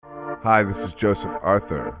Hi, this is Joseph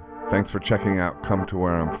Arthur. Thanks for checking out Come to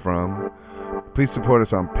Where I'm From. Please support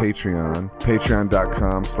us on Patreon,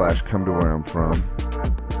 patreon.com/come to where I'm from.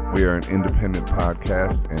 We are an independent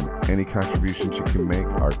podcast, and any contributions you can make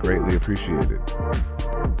are greatly appreciated.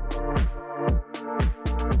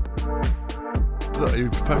 Look,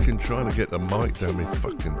 you're fucking trying to get the mic down my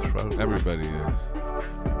fucking throat. Everybody is.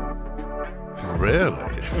 Really?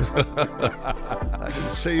 I can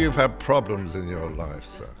see you've had problems in your life,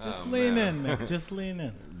 sir. Just lean in, Mick. Just lean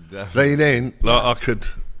in. Lean in, like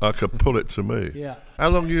I could pull it to me. Yeah. How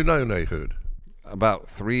long you known Ehud? About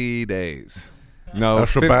 3 days. No,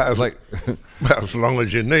 That's about as long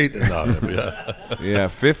as you need to know him, yeah. Yeah,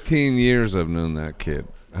 15 years I've known that kid.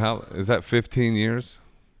 How is that 15 years?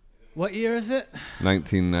 What year is it?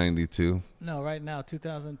 1992. No, right now,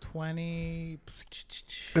 2020.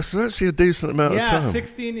 It's actually a decent amount of Yeah, time.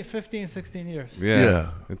 16 years. Yeah.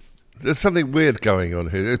 There's something weird going on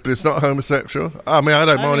here, but it's not homosexual. I mean, I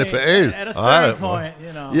don't mind if it is. At a I certain don't mind. point,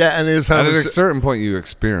 you know. Yeah, and it's At a certain point, you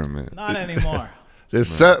experiment. Not anymore. There's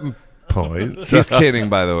certain points. He's kidding,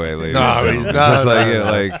 by the way, ladies. No, and he's gentlemen.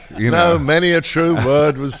 not. Just you No, know. many a true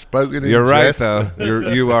word was spoken in You're right, jest. though.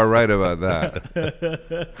 You are right about that.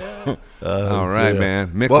 All right, dear.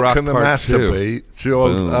 man. Mick What Rock can the Part matter 2. be?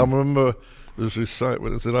 Boom. I remember there's it's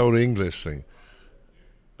an old English thing.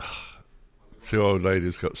 Two old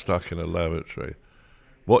ladies got stuck in a lavatory.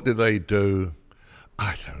 What did they do?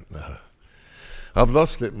 I don't know. I've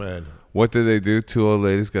lost it, man. What did they do? Two old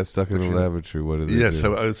ladies got stuck in the lavatory. What did they do? Yeah,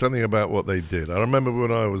 so it was something about what they did. I remember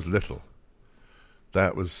when I was little,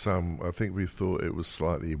 that was I think we thought it was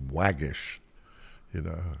slightly waggish. You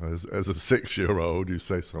know, as a 6-year-old, you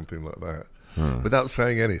say something like that without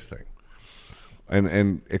saying anything.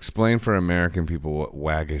 And explain for American people what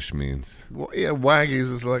waggish means. Well, yeah,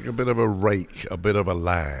 waggies is like a bit of a rake, a bit of a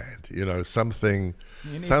lad. You know, something.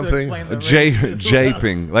 You need Something. to explain the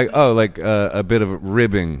Japing. Like a bit of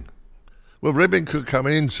ribbing. Well, ribbing could come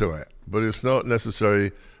into it, but it's not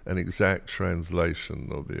necessarily an exact translation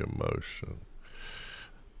of the emotion.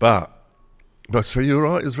 But so you're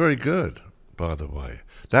right, it's very good, by the way.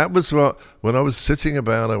 That was when I was sitting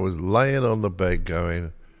about, I was laying on the bed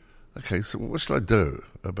going, okay, so what should I do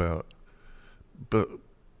about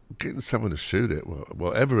getting someone to shoot it,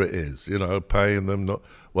 whatever it is, you know, paying them, not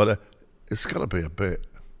whatever. It's got to be a bit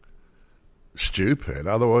stupid.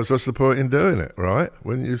 Otherwise, what's the point in doing it, right?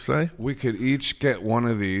 Wouldn't you say? We could each get one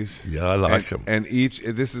of these. Yeah, I like them. And each,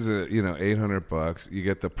 this is $800. You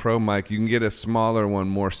get the Pro mic. You can get a smaller one,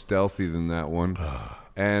 more stealthy than that one.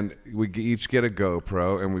 And we each get a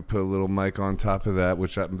GoPro, and we put a little mic on top of that,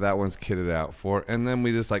 which that one's kitted out for. And then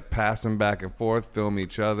we just pass them back and forth, film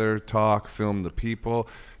each other, talk, film the people.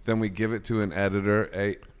 Then we give it to an editor,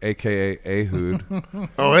 a.k.a. Ehud.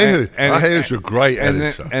 Oh, Ehud. Ehud's a great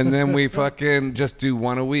editor. And then we fucking just do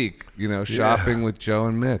one a week, shopping with Joe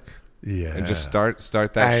and Mick. Yeah. And just start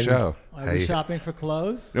that show. Are we shopping for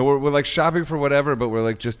clothes? No, we're like shopping for whatever, but we're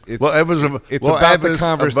like it's whatever's about the whatever's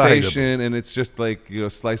conversation, available. and it's just like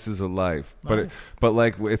slices of life. Nice. But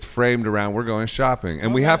like it's framed around we're going shopping,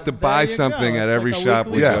 and we have to buy there you something go. at It's every like a shop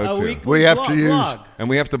weekly- we a go to, weekly We have to use- vlog. and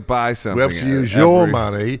we have to buy something. We have to use at your every-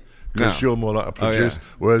 money because No. you're more like a producer, yeah.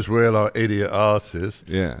 whereas we're like idiot artists.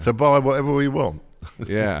 Yeah. To buy whatever we want.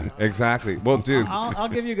 Yeah, exactly. Well, dude. I'll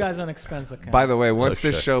give you guys an expense account. By the way, once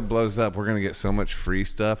Okay. this show blows up, we're gonna get so much free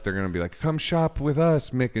stuff. They're gonna be like, "Come shop with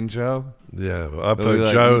us, Mick and Joe." Yeah, but I've They'll be heard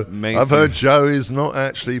like Joe. Macy's. I've heard Joe is not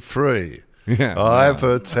actually free. Yeah, I've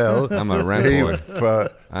heard tell. I'm a rent he, boy.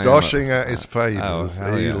 I am doshing out his favours.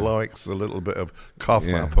 hell He yeah. likes a little bit of cough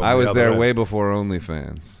Yeah, up. On I the was other there end. way before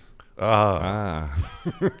OnlyFans. Ah,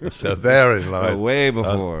 so Ah, therein lies way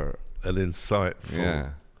before. an insightful. Yeah.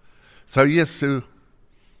 So yes, Sue.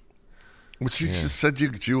 Well, she Yeah. just said, "Do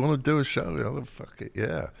you want to do a show?" Oh, fuck it,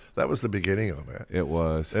 yeah. That was the beginning of it. It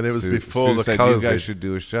was. And it was Sue- before Sue the said, COVID. You guys should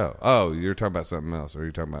do a show. Oh, you're talking about something else, or are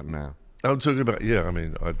you talking about now? I'm talking about, I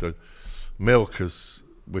mean, I do Milkers,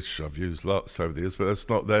 which I've used lots over the years, but that's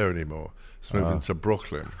not there anymore. It's moving to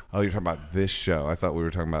Brooklyn. Oh, you're talking about this show. I thought we were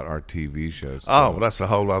talking about our TV shows. Oh, well, that's a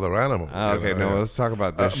whole other animal. Oh, okay, you know, no, yeah. let's talk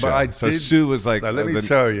about this show. But I so did- Sue was like, Now, let me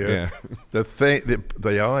tell you, yeah. the thing,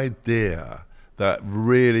 the idea that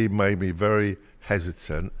really made me very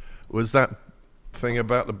hesitant was that thing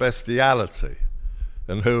about the bestiality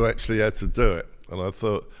and who actually had to do it. And I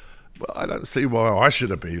thought, well, I don't see why I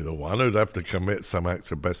should be the one who'd have to commit some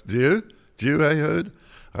act of best. Do you, Ehud?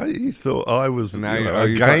 You thought I was Now a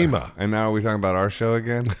gamer. and now are we talking about our show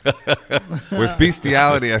again? With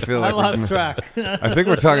bestiality, I feel I like lost track. I think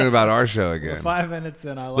we're talking about our show again. 5 minutes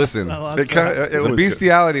in, I lost. Listen, I lost It track. it The was-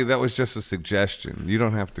 bestiality, that was just a suggestion. You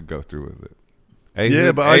don't have to go through with it.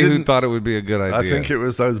 Yeah, but I Ehud didn't- thought it would be a good idea. I think it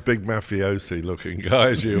was those big mafiosi-looking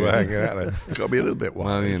guys you were hanging out with. Got to be a little bit Well,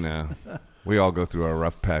 wild. you know, we all go through our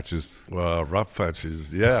rough patches, Well, rough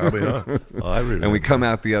patches. Yeah, I mean, I remember. and we come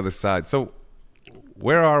out the other side. So,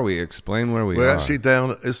 where are we? Explain where we We're are. actually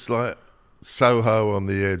down. It's like Soho on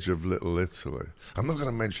the edge of Little Italy. I'm not going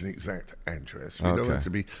to mention the exact address. We don't Okay. want it to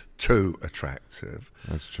be too attractive.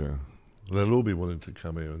 That's true. They'll all be wanting to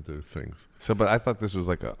come here and do things. So, but I thought this was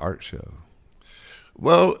like an art show.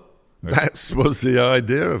 Well, that was the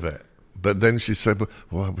idea of it. But then she said, well,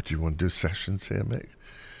 why would you want to do sessions here, Mick?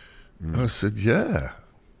 I said, yeah.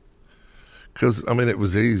 Because, I mean, it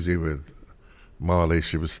was easy with Marley.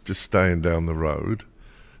 She was just staying down the road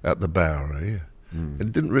at the Bowery.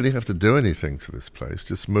 And didn't really have to do anything to this place,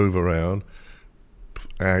 just move around.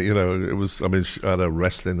 You know, it was, I mean, she had a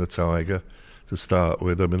Wrestling the Tiger to start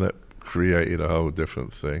with. I mean, that created a whole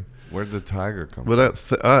different thing. Where did the tiger come Well,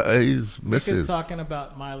 from? that he's Mick is Mrs. talking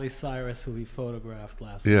about Miley Cyrus, who he photographed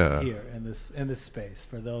last Yeah. week here in this space.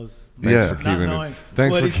 For those Thanks Yeah. for not keeping knowing it.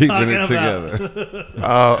 Thanks what for he's keeping talking it about. together.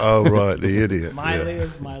 Oh, right, the idiot. Miley Yeah.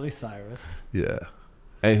 is Miley Cyrus. Yeah.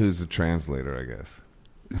 Ehud's the translator, I guess.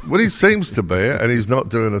 Well, he seems to be, and he's not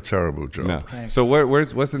doing a terrible job. No. Thanks. So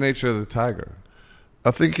what's the nature of the tiger?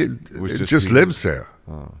 I think it Was just, just lives there.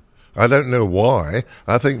 Oh. I don't know why.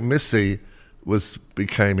 I think Missy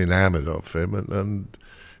became enamored of him, and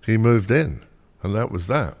he moved in, and that was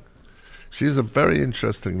that. She's a very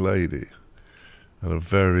interesting lady, and a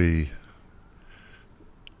very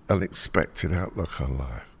unexpected outlook on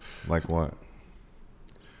life. Like what?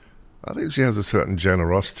 I think she has a certain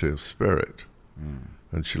generosity of spirit,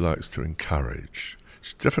 and she likes to encourage.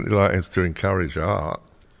 She definitely likes to encourage art.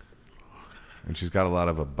 And she's got a lot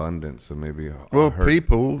of abundance, so maybe. Well, her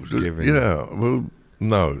people, giving. yeah, well,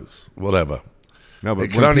 knows, whatever. No, but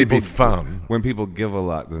It can only be fun. When people give a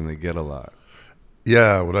lot, then they get a lot.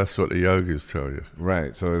 Yeah, well, that's what the yogis tell you.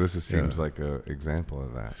 Right. So this just seems Yeah. like an example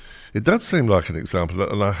of that. It does seem like an example,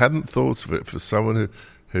 and I hadn't thought of it for someone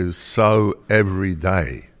who's so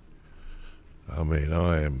everyday. I mean,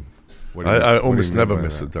 I am. What do you- I what do almost you mean never by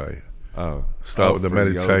miss that? a day. Oh. Start Oh, with the for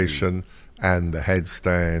meditation and the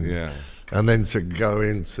headstand, Yeah. and then to go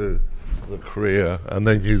into the Kriya, and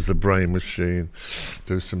then use the brain machine,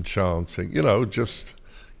 do some chanting. You know, just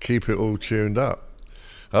keep it all tuned up.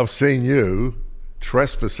 I've seen you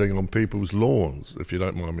trespassing on people's lawns, if you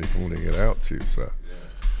don't mind me pointing it out to you, sir.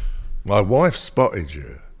 My wife spotted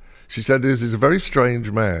you. She said, "This is a very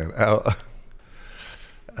strange man." Out,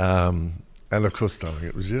 and of course, darling,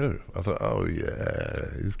 it was you. I thought, "Oh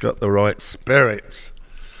yeah, he's got the right spirits."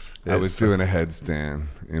 I was It's, doing a headstand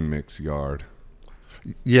in Mick's yard.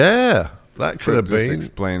 yeah, that could have Just been.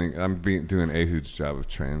 explaining. I'm doing Ehud's job of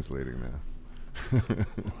translating now.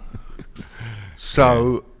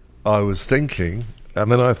 So I was thinking,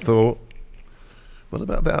 and then I thought, what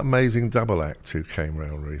about that amazing double act who came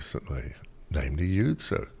round recently, namely you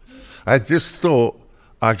two? I just thought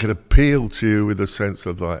I could appeal to you with a sense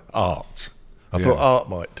of like art. I Yeah. thought art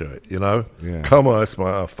might do it, you know? Yeah. Commerce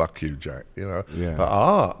might, oh, fuck you, Jack, you know? Yeah. But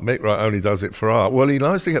art, Mick Wright only does it for art. Well, he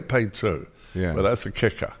likes to get paid too, Yeah. but that's a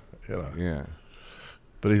kicker, you know? Yeah.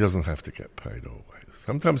 But he doesn't have to get paid always.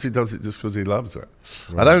 Sometimes he does it just because he loves it.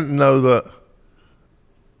 I don't know that.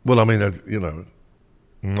 Well, I mean, you know,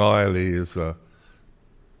 Miley is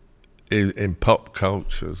in pop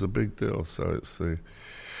culture is a big deal. So it's the.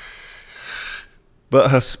 But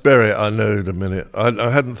her spirit, I knew the minute I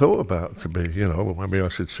hadn't thought about to be. You know, well, maybe I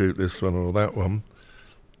should shoot this one or that one.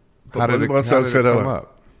 But How did it, once how I did said, it come "Oh,"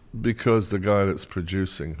 up? because the guy that's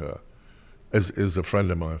producing her is a friend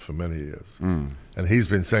of mine for many years. And he's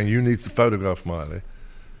been saying, you need to photograph Miley.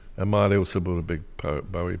 And Miley also bought a big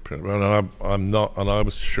Bowie print. And I'm not, and I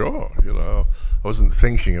was sure, you know, I wasn't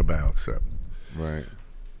thinking about it Right.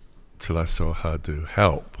 till I saw her do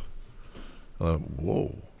Help. And I went,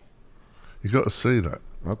 whoa, you got to see that.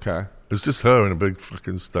 Okay. It's just her in a big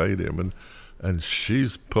fucking stadium, and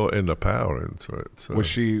she's putting the power into it. So. Was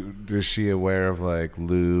she aware of like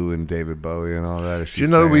Lou and David Bowie and all that? Is she Do you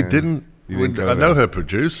know, we fans? didn't, You didn't go I know there? her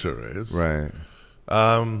producer is. Right.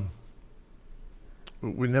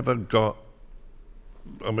 We never got.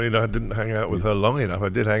 I mean, I didn't hang out with her long enough. I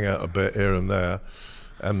did hang out a bit here and there,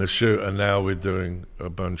 and the shoot. And now we're doing a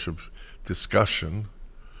bunch of discussion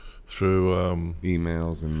through,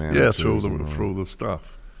 Emails and managers. through and all the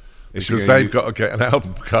stuff. Is she Because gonna they've got to get an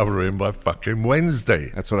album cover in by fucking Wednesday.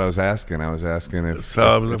 That's what I was asking. I was asking if. So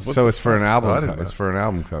I was like, it's, what so the it's for an fuck? album. I didn't know. It's for an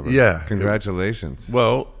album cover. Yeah. Congratulations.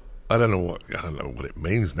 Well, I don't know what it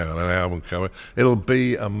means now. An album cover. It'll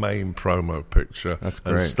be a main promo picture. That's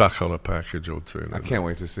and great. stuck on a package or two. I can't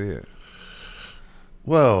wait to see it.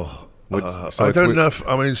 Well, So I it's don't wi- know if,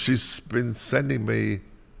 I mean, she's been sending me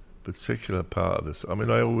particular part of this. I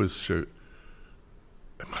mean, I always shoot.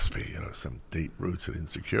 It must be, some deep-rooted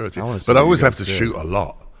insecurity. I wanna see But I what you always have guys to did. shoot a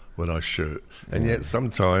lot when I shoot, and yet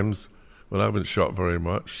sometimes when I haven't shot very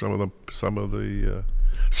much, some of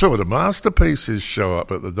the masterpieces show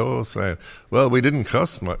up at the door saying, "Well, we didn't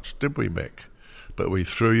cost much, did we, Mick? But we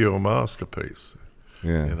threw you a masterpiece."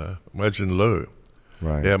 Yeah. Imagine Lou.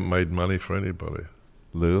 Right. He hadn't made money for anybody.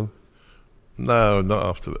 Lou? No, not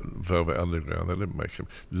after Velvet Underground. They didn't make him.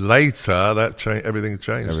 Later, everything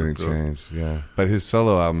changed. Everything of course. changed, yeah. But his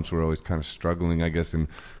solo albums were always kind of struggling, I guess, in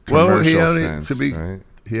commercial Well, sense, right?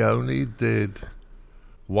 he only did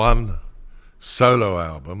one solo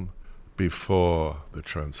album before the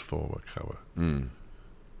Transformer cover, and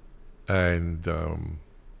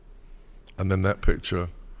then that picture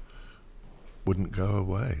wouldn't go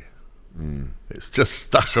away. It's just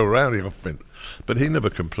stuck around. But he never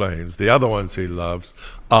complains. The other ones he loves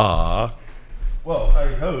are, well,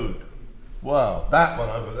 hey ho, wow, that one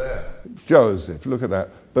over there. Joseph, look at that.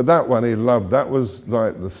 But that one he loved. That was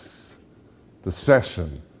like the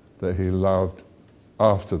session that he loved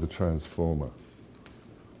after the Transformer.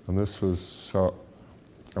 And this was shot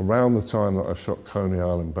around the time that I shot Coney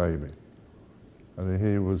Island Baby. And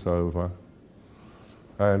he was over,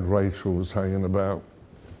 and Rachel was hanging about.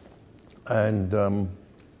 And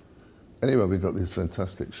anyway, we got these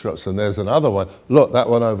fantastic shots. And there's another one. Look, that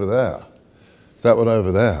one over there. That one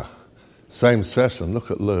over there. Same session. Look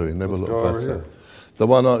at Lou. He never Let's looked go over better. here. The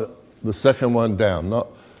one, the second one down, not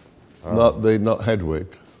Hedwig.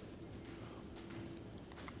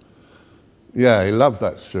 Yeah, he loved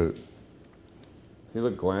that shoot. He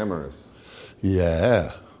looked glamorous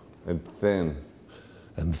Yeah, and thin.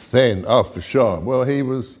 and thin. Oh, for sure. Well, he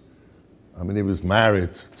was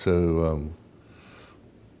married to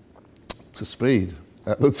Speed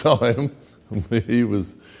at the time.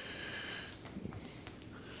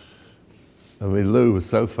 Lou was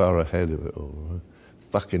so far ahead of it all. Right?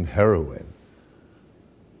 Fucking heroin.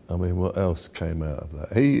 I mean, what else came out of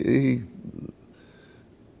that? He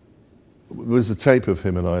there was a tape of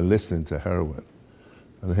him and I listening to Heroin,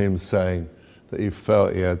 and him saying that he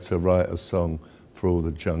felt he had to write a song for all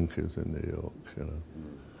the junkies in New York.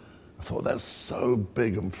 I thought that's so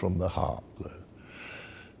big and from the heart, Lou.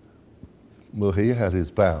 Well, he had his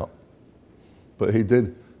bout, but he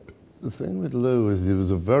did. The thing with Lou is he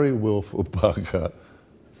was a very willful bugger.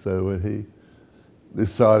 So when he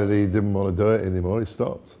decided he didn't want to do it anymore, he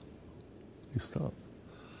stopped. He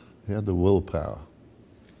had the willpower.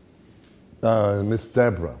 Miss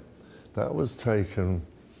Deborah, that was taken.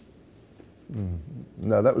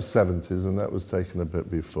 No, that was 70s, and that was taken a bit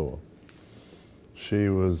before. She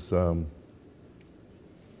was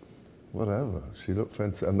whatever. She looked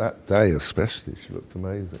fantastic, and that day especially, she looked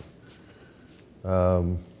amazing.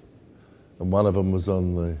 And one of them was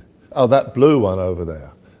on that blue one over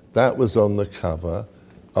there. That was on the cover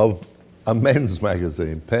of a men's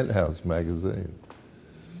magazine, Penthouse magazine.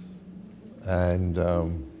 And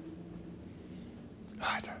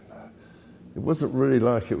I don't know. It wasn't really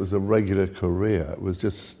like it was a regular career. It was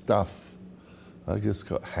just stuff I just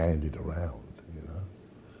got handed around,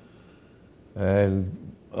 And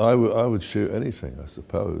I would shoot anything, I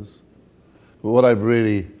suppose. But what I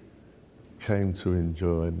really came to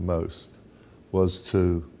enjoy most was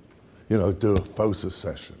to, do a photo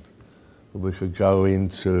session. We could go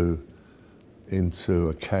into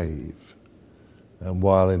a cave, and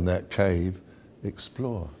while in that cave,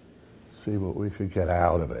 explore, see what we could get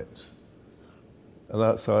out of it. And I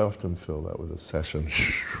often feel that with a session.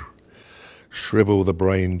 Shrivel the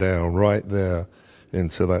brain down right there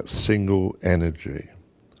into that single energy.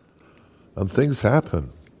 And things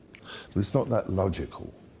happen. It's not that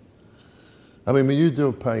logical. I mean, when you do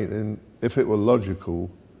a painting, if it were logical,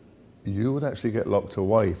 you would actually get locked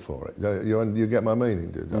away for it. You get my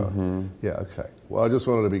meaning, do you? Mm-hmm. Yeah, okay. Well, I just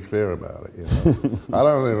wanted to be clear about it, I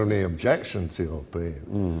don't have any objection to your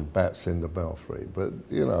being Bats in the Belfry, but,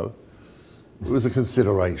 it was a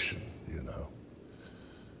consideration,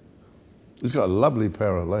 He's got a lovely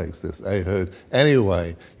pair of legs, this Ehud.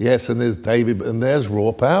 Anyway, yes, and there's David, and there's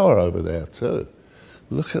Raw Power over there too.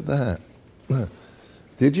 Look at that.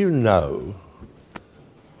 Did you know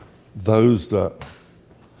those that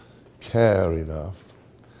care enough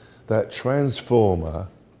that Transformer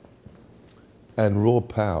and Raw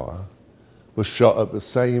Power were shot at the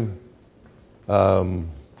same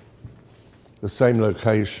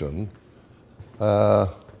location,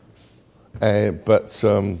 but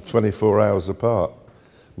 24 hours apart.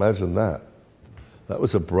 Imagine that. That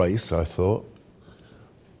was a brace, I thought.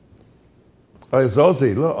 There's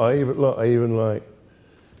Ozzy. Look, I even like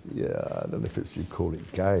yeah, I don't know if it's, you call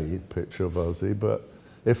it gay, picture of Ozzy, but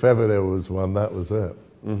if ever there was one, that was it.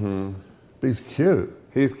 Mm-hmm. But he's cute.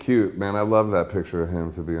 He's cute, man. I love that picture of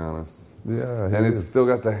him, to be honest. Yeah, And it's still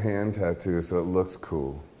got the hand tattoo, so it looks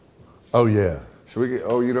cool. Oh, yeah. Should we get,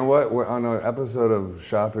 oh, you know what? We're on an episode of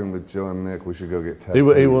Shopping with Joe and Nick. We should go get He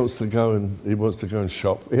tattoos. wants to go and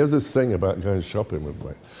shop. He has this thing about going shopping with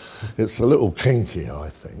me. It's a little kinky, I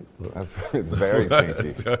think. It's very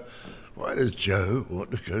kinky. Why does Joe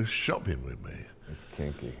want to go shopping with me? It's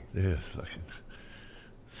kinky. Yes.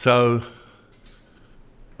 So,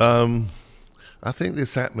 I think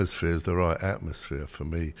this atmosphere is the right atmosphere for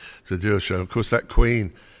me to do a show. Of course, that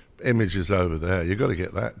Queen image is over there. You've got to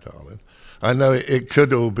get that, darling. I know it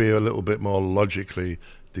could all be a little bit more logically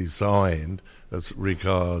designed as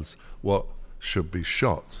regards what should be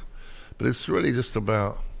shot. But it's really just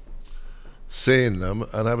about seeing them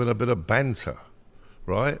and having a bit of banter,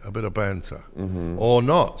 right? A bit of banter. Mm-hmm. Or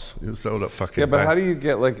not. You still that fucking Yeah, but how do you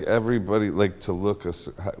get like everybody like to look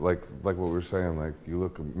like what we were saying, like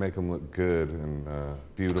you make them look good and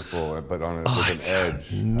beautiful, but on with an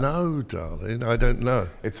edge? No, darling, I don't know.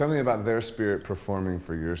 It's something about their spirit performing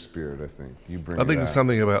for your spirit. I think you bring. I think it it's out.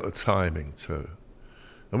 something about the timing too.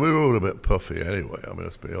 And we were all a bit puffy anyway. I mean,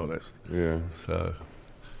 let's be honest. Yeah. So.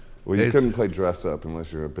 Well, you couldn't play dress up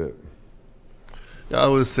unless you're a bit. Yeah, I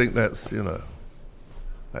always think that's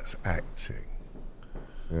that's acting.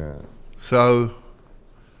 Yeah. So,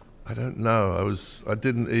 I don't know. I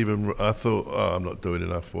thought, oh, I'm not doing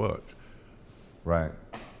enough work. Right.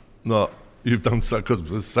 You've done so, because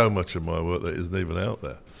there's so much of my work that isn't even out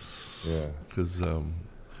there. Yeah. Because there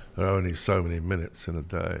are only so many minutes in a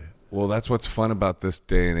day. Well, that's what's fun about this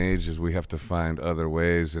day and age is we have to find other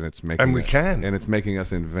ways, and it's making and it's making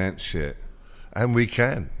us invent shit. And we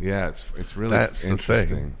can. Yeah, it's really That's interesting.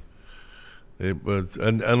 The thing. It was,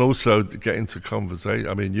 and also get into conversation.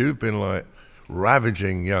 I mean, you've been like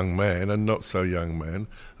ravaging young men and not so young men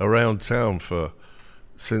around town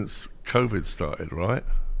since COVID started, right?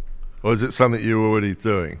 Or is it something you were already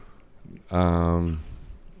doing?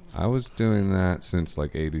 I was doing that since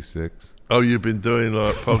like '86. Oh, you've been doing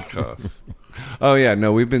like podcasts. Oh yeah,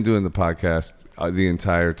 no, we've been doing the podcast the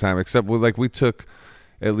entire time, except we took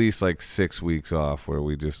at least like 6 weeks off where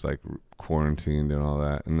we just like quarantined and all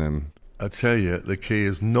that, and then. I tell you, the key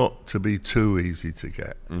is not to be too easy to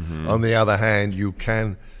get. Mm-hmm. On the other hand, you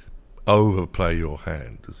can overplay your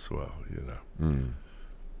hand as well, you know. Mm.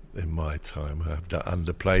 In my time, I've done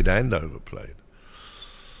underplayed and overplayed.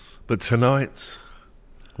 But tonight...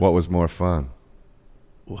 What was more fun?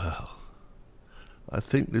 Well, I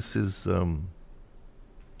think this is... am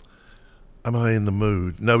I in the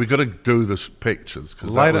mood? No, we've got to do the pictures.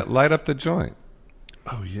 Cause light up the joint.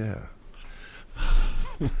 Oh, yeah.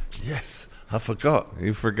 Yes, I forgot.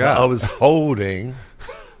 You forgot. I was holding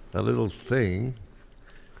a little thing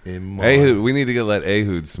in my... Ehud, we need to let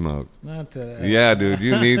Ehud smoke. Not today. Yeah, dude,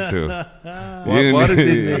 you need to. Why does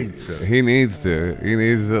he need to? He needs to. He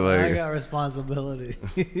needs to, I like... got responsibility.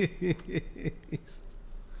 He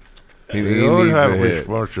We all needs have a hit.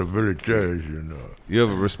 responsibilities, you know. You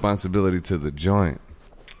have a responsibility to the joint.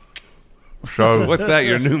 So What's that,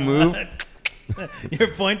 your new move? You're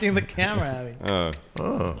pointing the camera at me.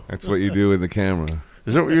 That's what you do in the camera.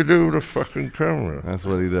 is that what you do with the fucking camera? That's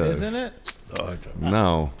what he does. Isn't it? Oh, I don't.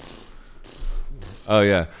 No. Oh,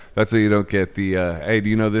 yeah. That's so you don't get the... hey, do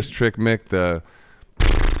you know this trick, Mick?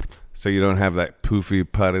 So you don't have that poofy,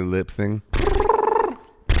 putty lip thing?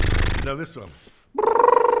 No, this one.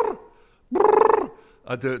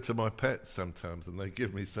 I do it to my pets sometimes, and they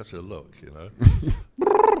give me such a look, you know.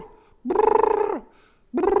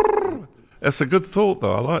 It's a good thought,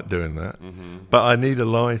 though. I like doing that. Mm-hmm. But I need a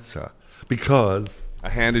lighter because... I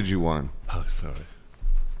handed you one. Oh, sorry.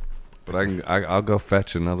 But I'll go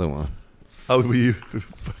fetch another one. Oh, will you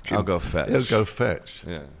fucking... I'll go fetch. He'll go fetch.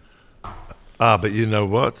 Yeah. But you know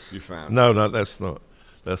what? You found No, that's not.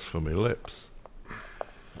 That's for my lips.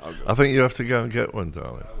 I think you have to go and get one,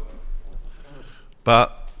 darling.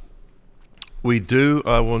 But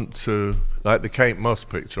I want to... Like the Kate Moss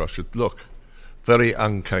picture, I should look. Very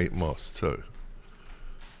un-Kate Moss, too.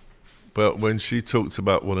 But when she talked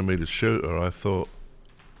about wanting me to shoot her, I thought...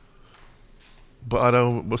 But I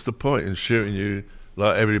don't... What's the point in shooting you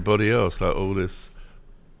like everybody else, like all this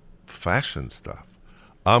fashion stuff?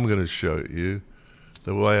 I'm going to show you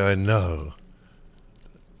the way I know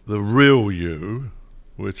the real you,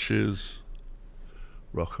 which is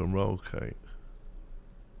rock and roll Kate.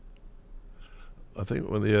 I think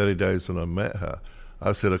in the early days when I met her,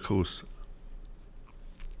 I said, of course...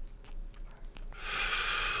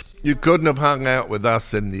 You couldn't have hung out with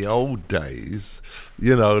us in the old days.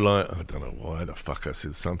 You know, like, I don't know why the fuck I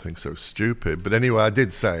said something so stupid. But anyway, I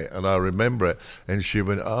did say it, and I remember it. And she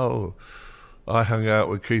went, oh, I hung out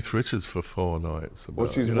with Keith Richards for 4 nights.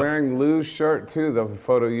 Well, she's wearing Lou's shirt, too, the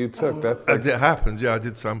photo you took. That's As it happens, yeah, I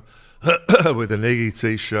did some with an Iggy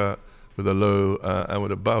T-shirt, with a Lou, and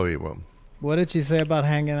with a Bowie one. What did she say about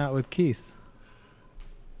hanging out with Keith?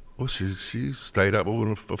 Well, she stayed up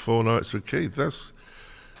all for 4 nights with Keith. That's,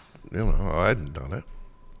 you know, I hadn't done it.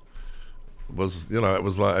 It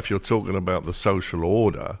was like if you're talking about the social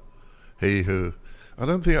order, I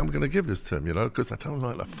don't think I'm going to give this to him, you know, because I don't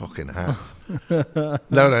like the fucking hat.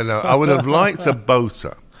 No. I would have liked a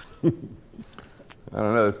boater. I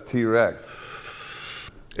don't know. It's T-Rex.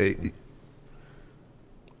 It's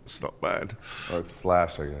not bad. Or it's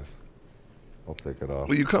Slash, I guess. I'll take it off.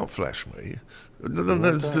 Well, you can't flash me.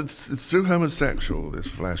 No, it's too homosexual, this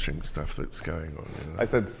flashing stuff that's going on. You know? I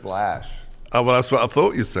said Slash. Oh, well, that's what I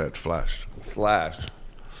thought you said, flash. Slash.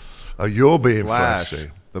 Oh, you're being Slash.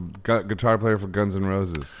 flashy. The guitar player for Guns N'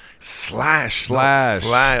 Roses. Slash. Slash.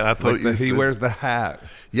 I thought Like you he said. wears the hat.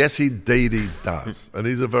 Yes, indeed he does. And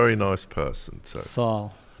he's a very nice person, too.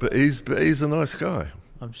 Saul. But he's a nice guy.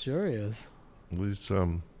 I'm sure he is. He's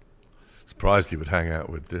surprised he would hang out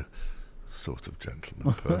with the sort of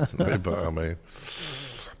gentleman personally, but I mean,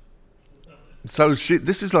 so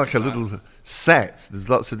this is like a little set. There's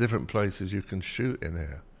lots of different places you can shoot in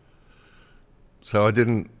here. So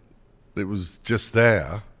it was just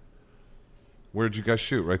there. Where'd you guys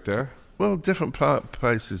shoot? Right there? Well, different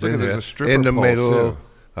places Look, in there's here. a stripper In the pole, middle,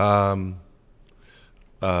 too.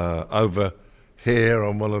 over here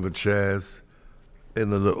on one of the chairs. In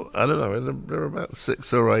the little, I don't know, there are about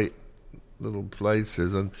 6 or 8 little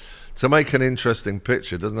places, and to make an interesting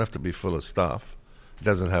picture, it doesn't have to be full of stuff. It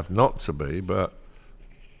doesn't have not to be, but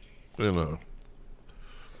you know,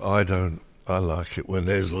 I like it when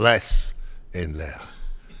there's less in there,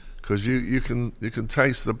 because you can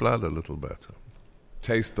taste the blood a little better.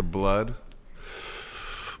 Taste the blood?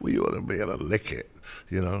 Well, you ought to be able to lick it,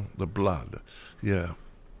 you know, the blood. Yeah.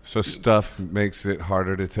 So stuff makes it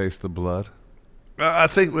harder to taste the blood? I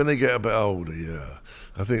think when they get a bit older, yeah.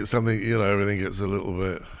 I think it's something, you know, everything gets a little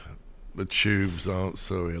bit, the tubes aren't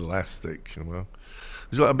so elastic, you know.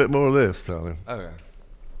 Would you like a bit more of this, darling? Okay.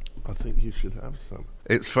 I think you should have some.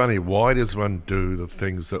 It's funny, why does one do the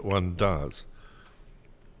things that one does?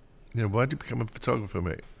 You know, why did you become a photographer,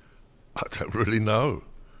 mate? I don't really know.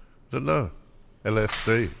 I don't know.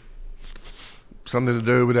 LSD. Something to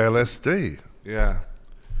do with LSD. Yeah.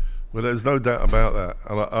 Well, there's no doubt about that.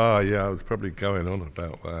 I'm like, yeah, I was probably going on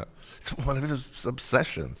about that. It's one of his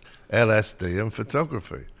obsessions, LSD and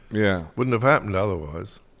photography. Yeah. Wouldn't have happened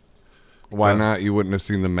otherwise. Why not? You wouldn't have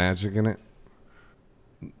seen the magic in it?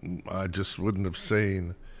 I just wouldn't have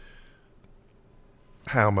seen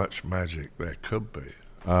how much magic there could be.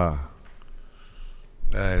 And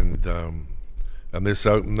this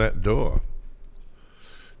opened that door.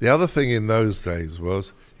 The other thing in those days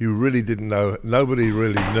was you really didn't know, nobody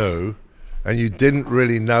really knew, and you didn't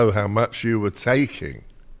really know how much you were taking,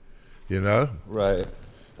 you know? Right.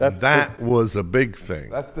 That was a big thing.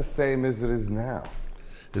 That's the same as it is now.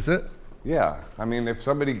 Is it? Yeah. I mean, if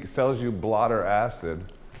somebody sells you blotter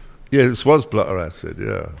acid, Yeah, this was blotter acid,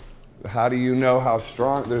 yeah. how do you know how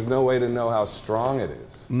strong? There's no way to know how strong it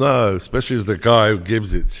is. No, especially as the guy who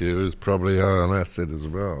gives it to you is probably on acid as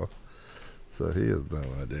well. So he has no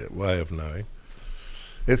way of knowing.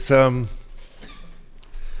 It's but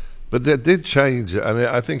that did change it, and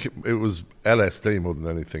I think it was LSD more than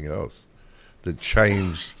anything else that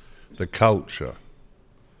changed the culture,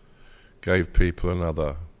 gave people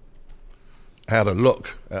how to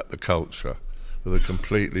look at the culture with a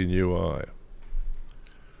completely new eye.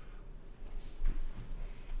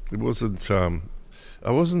 It wasn't. I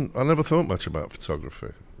never thought much about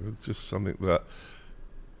photography. It was just something that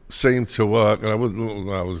seemed to work, and I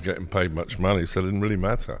was getting paid much money, so it didn't really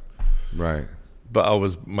matter. Right. But I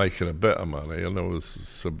was making a bit of money, and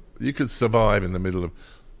you could survive in the middle of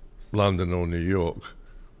London or New York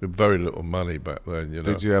with very little money back then. You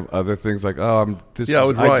know. Did you have other things like, I would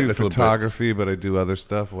write I do little photography, but I do other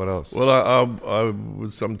stuff? What else? Well, I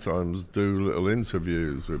would sometimes do little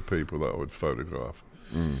interviews with people that I would photograph,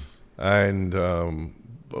 and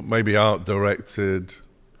maybe art directed.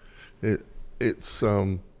 It's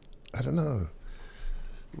I don't know.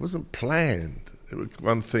 It wasn't planned.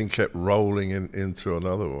 One thing kept rolling into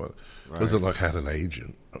another one. Right. It wasn't like I had an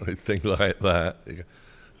agent or anything like that.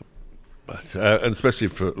 But and especially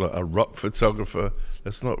for like a rock photographer,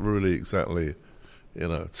 that's not really exactly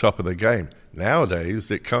top of the game.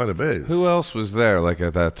 Nowadays, it kind of is. Who else was there like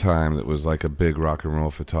at that time that was like a big rock and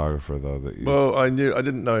roll photographer though? That you... Well, I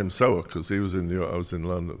didn't know him so well because he was in New York. I was in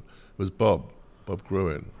London. It was Bob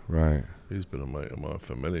Gruen. Right. He's been a mate of mine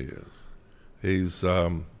for many years. He's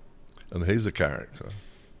and he's a character.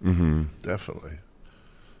 Mm-hmm. Definitely.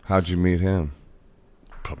 How'd you meet him?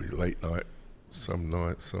 Probably late night, some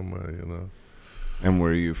night somewhere, And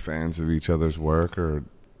were you fans of each other's work, or?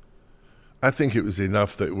 I think it was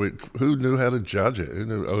enough that who knew how to judge it? Who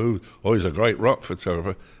knew? Oh, he's a great rock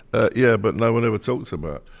photographer. Yeah, but no one ever talks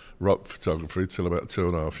about rock photography till about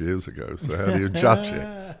 2.5 years ago. So how do you judge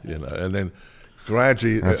it? And then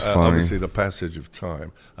gradually, obviously, the passage of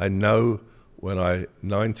time. I know when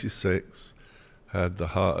 96 had the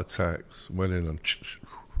heart attacks, went in and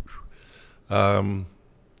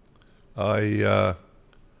I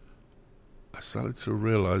started to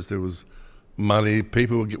realize there was money.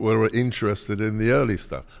 People were interested in the early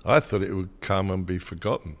stuff. I thought it would come and be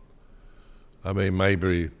forgotten. I mean,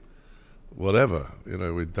 maybe whatever,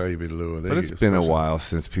 with David, Lou, and Iggy. But it's been a while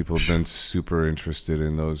since people have been super interested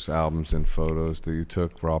in those albums and photos that you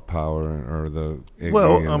took, Raw Power or the Iggy.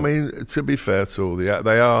 Well, I mean, to be fair to all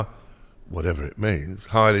they are, whatever it means,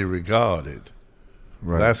 highly regarded.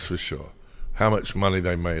 Right. That's for sure. How much money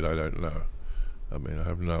they made, I don't know. I mean, I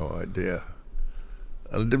have no idea.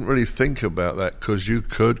 And I didn't really think about that because you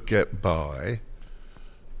could get by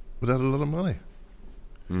without a lot of money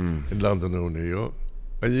in London or New York.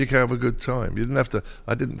 And you can have a good time. You didn't have to.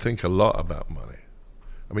 I didn't think a lot about money.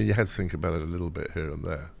 I mean, you had to think about it a little bit here and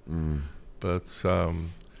there. But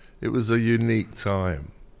it was a unique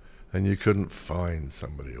time. And you couldn't find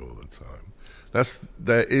somebody all the time.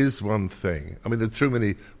 There is one thing. I mean, there are too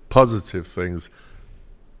many positive things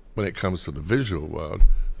when it comes to the visual world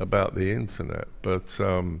about the internet, but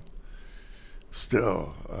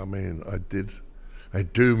still, I mean, I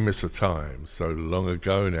do miss a time so long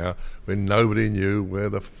ago now when nobody knew where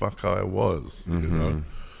the fuck I was,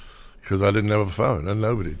 because I didn't have a phone and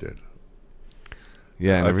nobody did.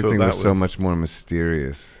 Yeah, and everything was so much more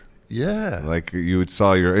mysterious. Yeah. Like you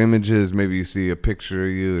saw your images, maybe you see a picture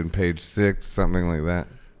of you in page 6, something like that.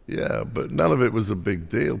 Yeah, but none of it was a big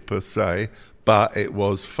deal per se, but it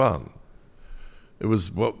was fun. It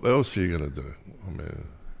was, what else are you going to do? I mean,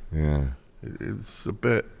 yeah, it's a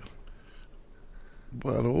bit,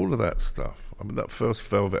 well, all of that stuff. I mean, that first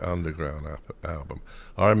Velvet Underground album,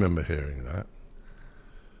 I remember hearing that.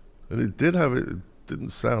 And it didn't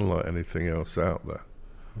sound like anything else out there.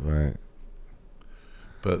 Right.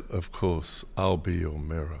 But, of course, I'll Be Your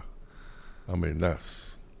Mirror. I mean,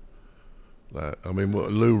 that's that. I mean,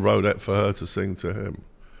 what Lou wrote that for her to sing to him.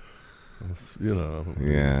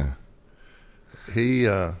 Yeah. He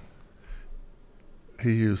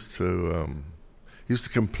used to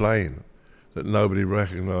complain that nobody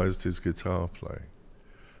recognised his guitar playing.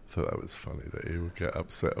 I thought that was funny that he would get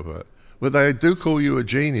upset about it. Well, they do call you a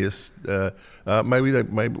genius. Maybe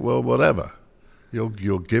whatever.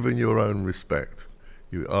 You're given your own respect.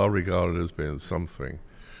 You are regarded as being something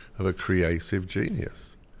of a creative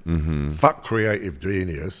genius. Mm-hmm. Fuck creative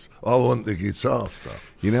genius. I want the guitar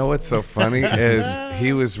stuff. You know what's so funny is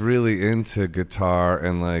he was really into guitar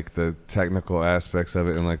and like the technical aspects of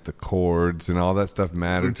it and like the chords and all that stuff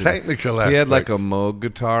mattered. The technical aspects. He had like a Moog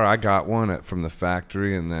guitar. I got one from the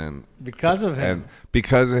factory, and then because of him,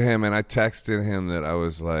 and I texted him that I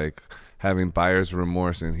was like having buyer's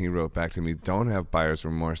remorse, and he wrote back to me, "Don't have buyer's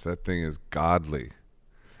remorse. That thing is godly."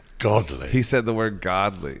 Godly. He said the word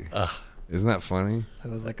godly. Isn't that funny?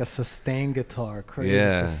 It was like a sustained guitar, crazy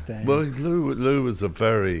sustain. Well, Lou was a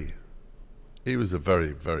very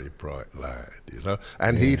very bright lad,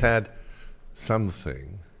 and he'd had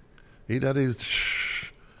something. He'd had his,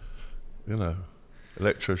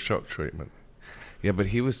 electroshock treatment. Yeah, but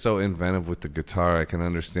he was so inventive with the guitar. I can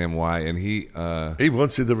understand why. And he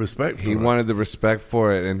wanted the respect for it. He wanted the respect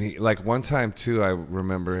for it. And he, like, one time, too, I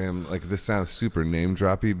remember him, like, this sounds super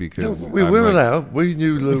name-droppy because... No, we were allowed. We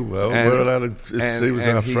knew Lou well. We were allowed to... He was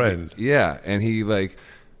our friend. Yeah, and he, like,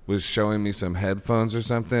 was showing me some headphones or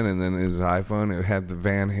something, and then his iPhone, it had the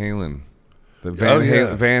Van Halen. The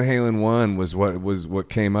Van Halen 1 was what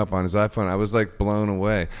came up on his iPhone. I was, like, blown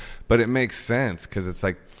away. But it makes sense because it's,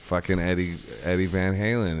 like, fucking Eddie Van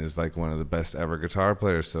Halen is like one of the best ever guitar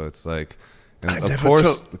players, so it's like, and I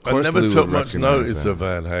never took much notice of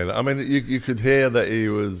Van Halen. I mean, you could hear that he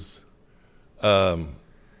was,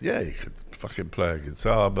 he could fucking play a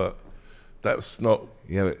guitar, but that's not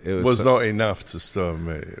Yeah, but it was so, not enough to stir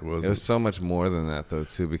me. It It was so much more than that, though,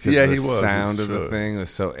 too, because Yeah, the he was, sound it's of the true. thing was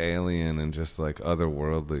so alien and just like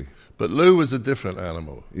otherworldly. But Lou was a different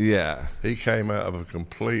animal. Yeah, He came out of a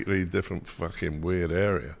completely different fucking weird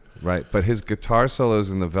area. right. But his guitar solos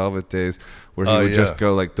in the Velvet days, where he Oh, would just yeah.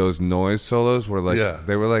 go like those noise solos, were like Yeah.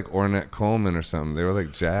 they were like Ornette Coleman or something. They were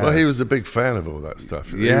like jazz. Well, he was a big fan of all that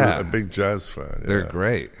stuff. He Yeah. was a big jazz fan. They're yeah.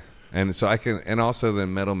 great, and so I can, and also the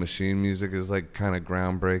Metal Machine music is like kind of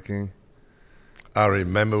groundbreaking. I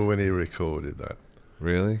remember when he recorded that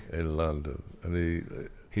Really, in London, and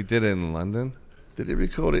he did it in London. did he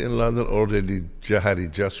record it in London, or had he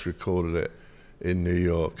just recorded it in New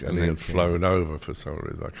York, and And he then had came- flown over for some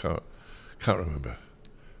reason? I can't remember,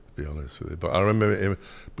 to be honest with you. But I remember him.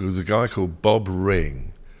 There was a guy called Bob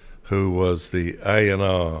Ring, who was the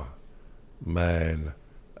A&R man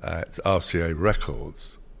at RCA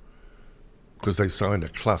Records, because they signed a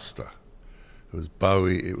cluster. It was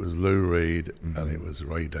Bowie, it was Lou Reed, and it was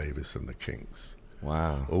Ray Davis and the Kinks.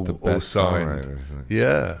 Wow, All, the all best signed. songwriters.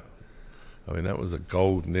 Yeah. I mean, that was a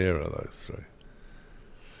golden era, those three.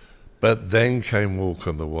 But then came Walk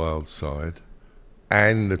on the Wild Side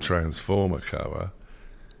and the Transformer cover,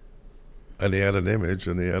 and he had an image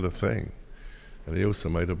and he had a thing. And he also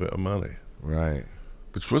made a bit of money, Right?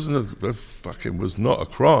 which that fucking was not a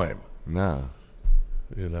crime, No.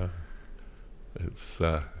 you know. It's,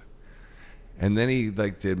 And then he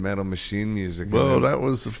like did Metal Machine music. well, and then, that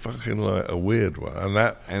was a fucking like a weird one. And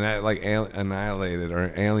that, like annihilated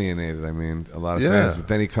or alienated. I mean, a lot of Yeah. fans. But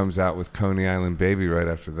then he comes out with Coney Island Baby right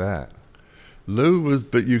after that. Lou was,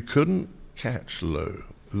 but you couldn't catch Lou.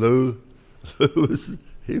 Lou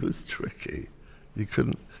he was tricky. You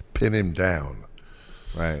couldn't pin him down.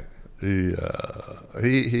 Right.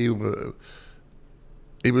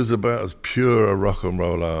 He was about as pure a rock and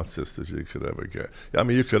roll artist as you could ever get. I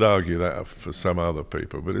mean, you could argue that for some other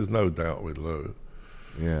people, but there's no doubt with Lou.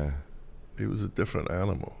 Yeah. He was a different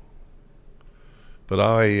animal. But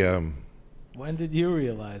I, When did you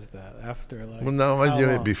realize that? After like? well, no, I how knew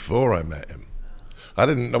it long? before I met him. I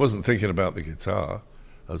wasn't thinking about the guitar.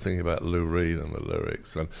 I was thinking about Lou Reed and the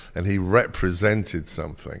lyrics, and he represented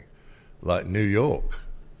something like New York.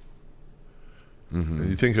 And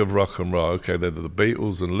you think of rock and roll, okay, they're the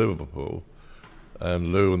Beatles and Liverpool,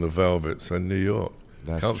 and Lou and the Velvets and New York.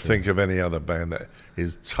 That's Can't true. think of any other band that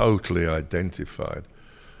is totally identified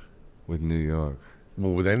With New York.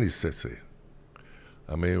 well, with any city.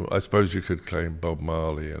 I mean, I suppose you could claim Bob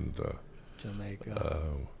Marley and Jamaica.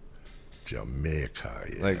 Jamaica,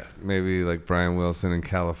 yeah. Like maybe like Brian Wilson in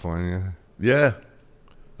California. Yeah,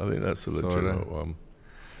 I think that's a Sorta. legitimate one.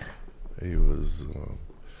 He was,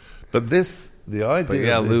 but the idea. But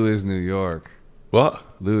yeah, of Lou is New York. What?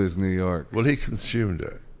 Lou is New York. Well, he consumed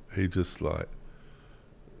it. He just like.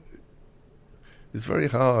 It's very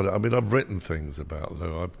hard. I mean, I've written things about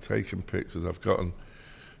Lou. I've taken pictures. I've gotten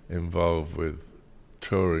involved with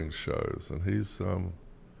touring shows, and he's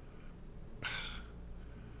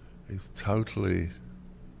totally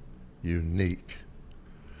unique.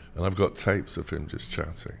 And I've got tapes of him just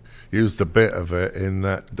chatting. Used a bit of it in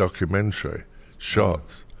that documentary,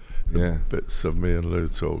 shots, Yeah. bits of me and Lou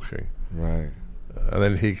talking. Right. And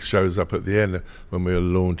then he shows up at the end when we were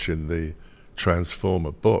launching the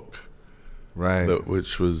Transformer book, Right.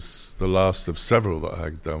 which was the last of several that I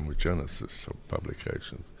had done with Genesis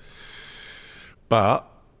publications. But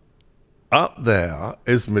up there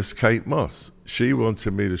is Miss Kate Moss. She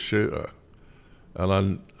wanted me to shoot her.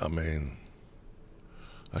 And I mean,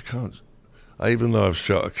 I can't, even though I've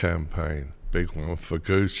shot a campaign, big one for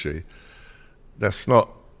Gucci, that's not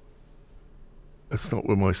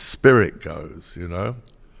where my spirit goes, you know?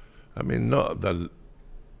 I mean, not the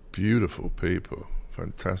beautiful people,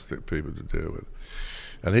 fantastic people to deal with.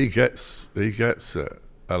 And he gets it,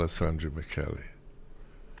 Alessandro Michele.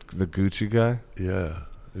 The Gucci guy. Yeah,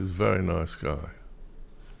 he's a very nice guy.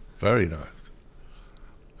 Very nice.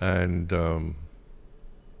 And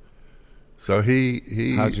so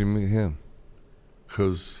he How'd you meet him?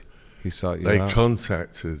 because He sought you they out.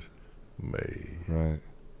 contacted me Right.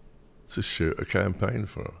 to shoot a campaign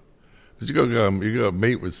for him. Because you got to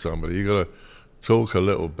meet with somebody, you got to talk a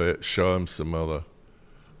little bit, show them some other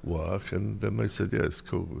work, and then they said, "Yeah, it's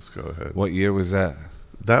cool. Let's go ahead." What year was that?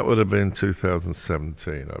 That would have been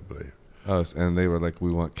 2017, I believe. Oh, and they were like,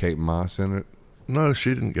 "We want Kate Moss in it." No,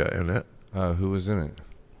 she didn't get in it. Who was in it?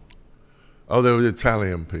 Oh, there were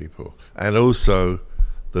Italian people, and also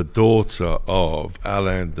the daughter of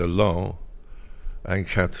Alain Delon and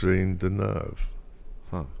Catherine Deneuve.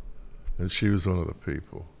 Huh. And she was one of the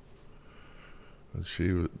people. And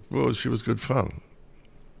she was good fun.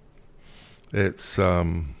 It's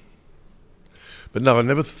But no, I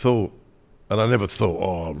never thought,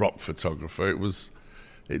 oh, rock photographer.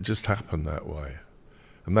 It just happened that way.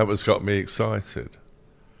 And that was got me excited.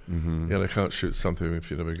 Mm-hmm. You know, I can't shoot something if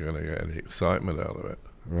you're never going to get any excitement out of it.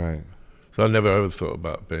 Right. So I never ever thought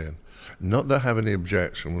about being. Not that I have any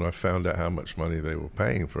objection when I found out how much money they were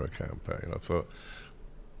paying for a campaign. I thought,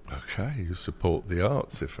 okay, you support the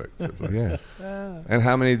arts effectively. Yeah. And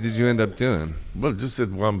how many did you end up doing? Well, just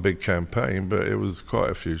did one big campaign, but it was quite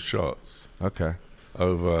a few shots Okay.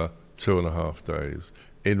 over 2.5 days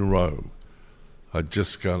in Rome. I'd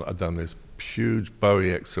done this huge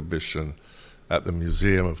Bowie exhibition at the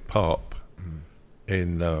Museum of Pop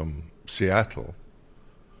in Seattle.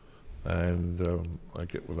 And I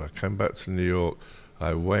came back to New York.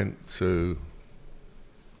 I went to,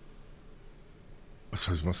 I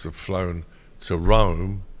suppose must have flown to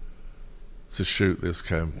Rome to shoot this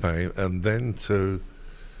campaign, and then to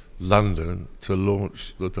London to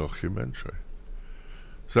launch the documentary.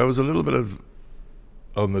 So it was a little bit of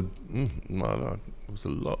there was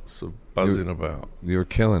lots of buzzing about. You were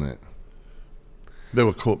killing it. There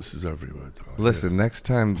were corpses everywhere. Darling. Listen, next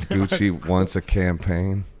time Gucci wants a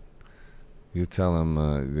campaign, you tell him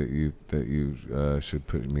that you should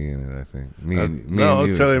put me in it. I think me and I'll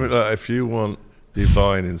you tell him if you want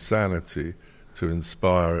divine insanity to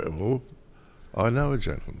inspire it all, I know a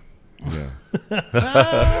gentleman. Yeah.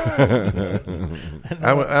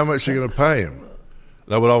 How much are you going to pay him?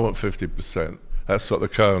 No, well, I want 50%. That's what the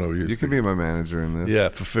colonel used. You can be my manager in this. Yeah,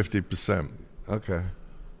 for 50%. Okay.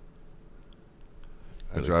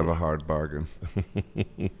 I drive a hard bargain.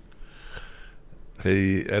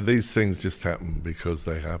 These things just happen because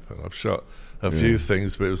they happen. I've shot a few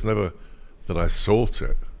things, but it was never that I sought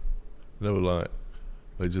it. Never like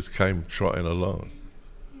they just came trotting along.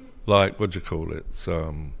 Like, what do you call it?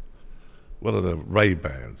 What are the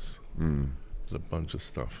Ray-Bans? There's a bunch of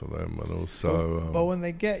stuff for them, and also. But when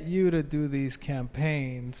they get you to do these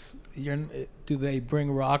campaigns, do they bring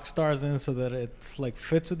rock stars in so that it like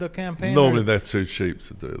fits with the campaign? Normally, they're too cheap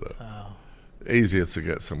to do that. Oh. Easier to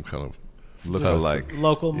get some kind of Look-alike.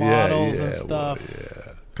 Local models and stuff. Well,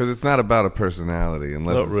 yeah. Because it's not about a personality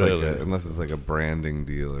unless Not it's really. unless it's like a branding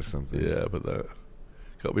deal or something. Yeah, but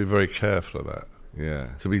got to be very careful of that. Yeah.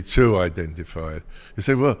 To be too identified. You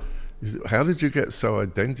say, well, how did you get so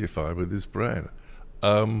identified with this brand?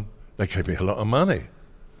 They gave me a lot of money.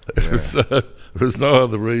 Yeah. There was no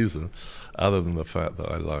other reason other than the fact that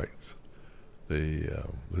I liked the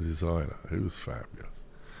designer, who was fabulous.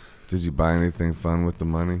 Did you buy anything fun with the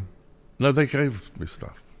money? No, they gave me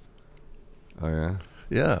stuff. Oh yeah.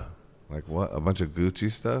 Yeah. Like what? A bunch of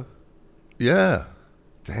Gucci stuff? Yeah.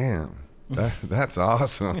 Damn. That's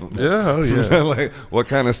awesome. Yeah, oh yeah. Like what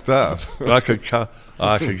kind of stuff? I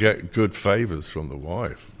could get good favors from the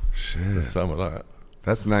wife. Shit. Some of that.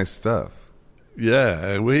 That's nice stuff.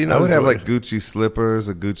 Yeah, we know. I would have like Gucci slippers,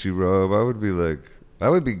 a Gucci robe. I would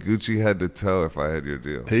be Gucci head to toe if I had your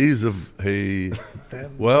deal.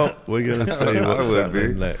 Well, we're going to see what's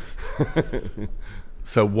happening next.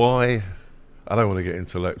 So why? I don't want to get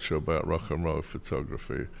intellectual about rock and roll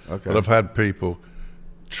photography. Okay. But I've had people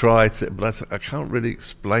try to, but I can't really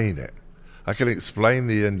explain it. I can explain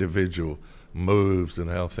the individual moves and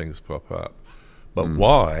how things pop up, but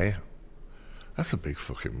why? That's a big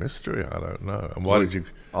fucking mystery. I don't know. And why did you?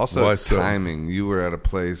 Also, it's timing. You were at a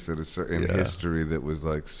place in history that was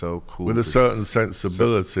like so cool with a certain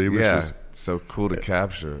sensibility. Which was so cool to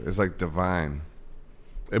capture. It's like divine.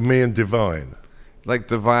 Me and divine. Like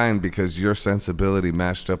divine because your sensibility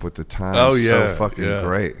matched up with the time. Oh yeah, so fucking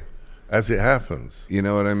great. As it happens. You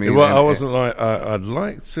know what I mean? Well, I wasn't like I'd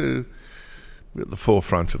like to be at the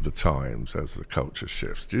forefront of the times as the culture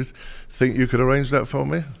shifts. Do you think you could arrange that for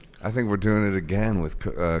me? I think we're doing it again with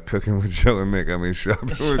Cooking with Joe and Mick. I mean, Shopping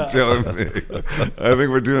with Joe and Mick. I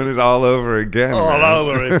think we're doing it all over again. All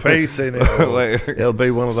over it, piecing it. Like, it'll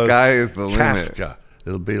be one of those. Sky is the limit. Kafka.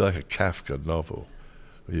 It'll be like a Kafka novel.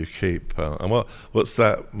 Where you keep. And what's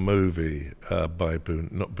that movie by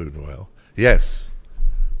not Buñuel? Yes,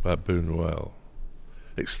 by Buñuel.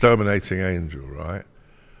 Exterminating Angel, right?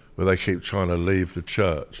 Where they keep trying to leave the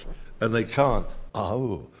church and they can't.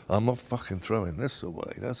 Oh, I'm not fucking throwing this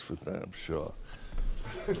away. That's for damn sure.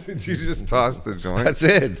 Did you just toss the joint? I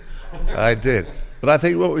did. I did. But I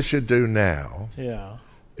think what we should do now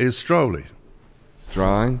is strolling.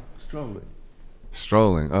 Drawing?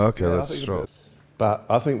 Strolling. Oh, okay, Yeah, let's stroll. But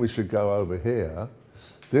I think we should go over here.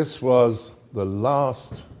 This was the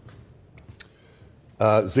last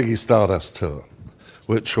Ziggy Stardust tour,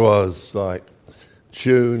 which was like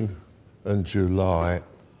June and July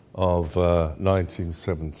of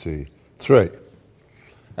 1973.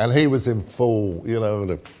 And he was in full,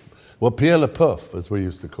 the Well, Pierre LePouf, as we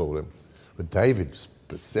used to call him, but David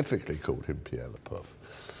specifically called him Pierre LePouf,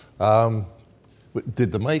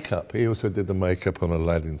 did the makeup. He also did the makeup on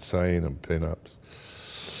Aladdin Sane and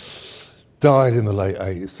Pin-Ups. Died in the late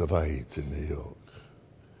 80s of AIDS in New York.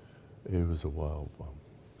 He was a wild one.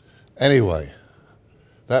 Anyway,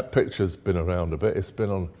 that picture's been around a bit. It's been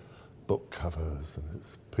on book covers and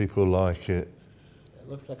people like it. It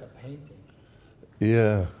looks like a painting.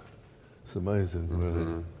 Yeah, it's amazing,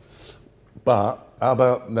 really. But how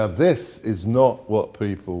about, now this is not what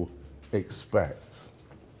people expect.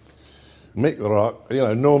 Mick Rock,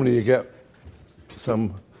 normally you get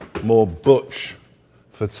some more butch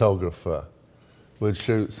photographer would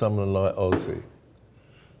shoot someone like Ozzy.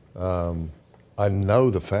 I know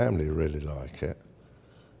the family really like it.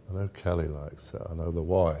 I know Kelly likes it. I know the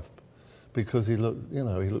wife. Because he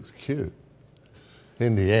looks cute.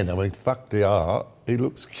 In the end, fuck the art, he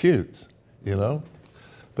looks cute,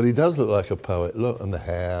 But he does look like a poet. Look, and the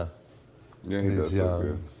hair. Yeah, he does look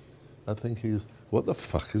good. I think what the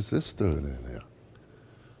fuck is this doing in here?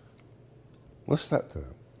 What's that doing?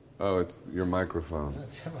 Oh, it's your microphone.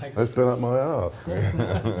 That's your mic. It's been up my ass.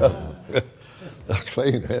 I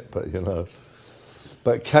clean it, but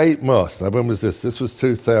But Kate Moss, now when was this? This was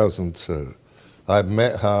 2002. I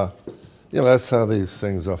met her, that's how these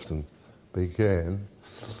things often begin.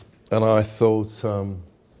 And I thought,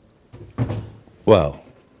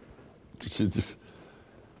 this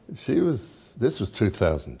was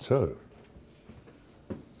 2002.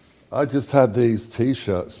 I just had these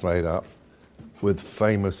T-shirts made up with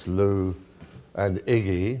famous Lou and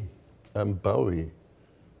Iggy and Bowie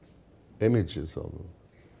images on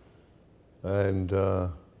them. And,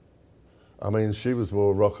 she was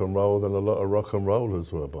more rock and roll than a lot of rock and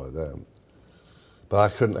rollers were by then. But I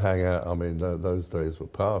couldn't hang out. Those days were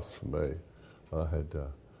past for me. I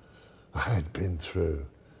had been through,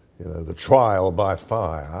 the trial by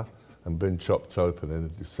fire and been chopped open in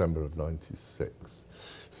December of '96.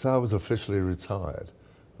 So I was officially retired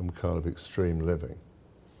from kind of extreme living.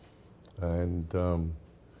 And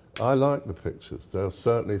I like the pictures. There's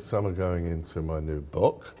certainly some are going into my new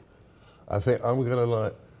book. I think I'm going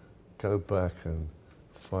to go back and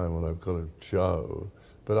find what I've got of Joe.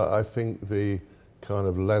 But I think the kind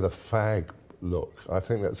of leather fag look, I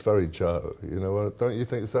think that's very Joe. Don't you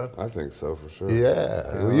think so? I think so, for sure.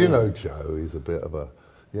 Yeah. Well, Joe, he's a bit of a,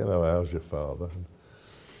 how's your father?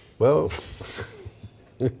 Well,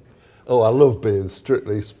 I love being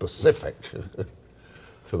strictly specific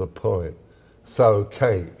to the point. So,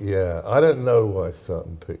 Kate, I don't know why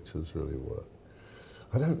certain pictures really work.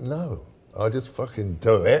 I don't know. I just fucking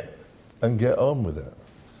do it and get on with it.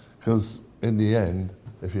 Because in the end,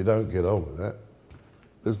 if you don't get on with it,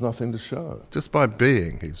 there's nothing to show. Just by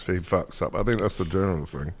being, he fucks up. I think that's the general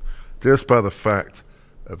thing. Just by the fact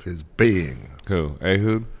of his being. Who?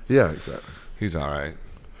 Ehud? Yeah, exactly. He's all right.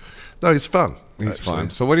 No, he's fun. He's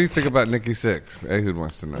fun. So what do you think about Nikki Sixx? Ehud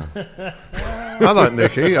wants to know. I like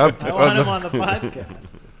Nicky. I want him on the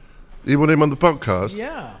podcast. You want him on the podcast?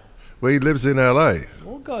 Yeah. Well, he lives in L.A.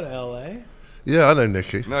 We'll go to L.A. Yeah, I know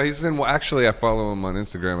Nicky. No, he's in. Actually, I follow him on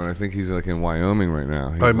Instagram, and I think he's in Wyoming right now.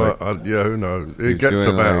 Who knows? He He's gets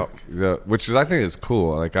doing about. which I think is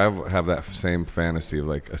cool. I have that same fantasy of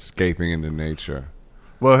escaping into nature.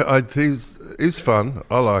 Well, he's fun.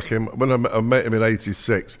 I like him. When I met him in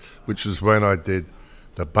 '86, which is when I did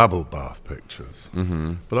the bubble bath pictures.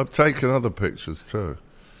 Mm-hmm. But I've taken other pictures too.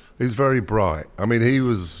 He's very bright. He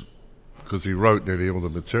was, because he wrote nearly all the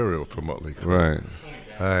material for Motley Crue.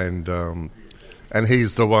 Right. And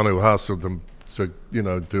he's the one who hustled them to,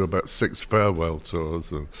 do about 6 farewell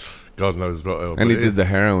tours and God knows what else. And he did the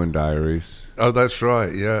Heroin Diaries. Oh, that's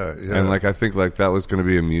right, yeah. And I think that was going to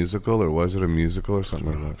be a musical, or was it a musical or something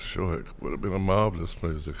like that? Sure, it would have been a marvellous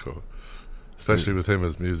musical, especially with him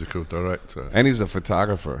as musical director. And he's a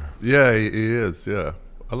photographer. Yeah, he is, yeah.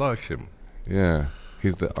 I like him. Yeah,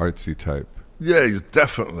 he's the artsy type. Yeah, he's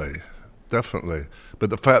definitely. But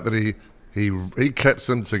the fact that he kept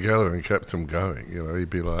them together and kept them going, he'd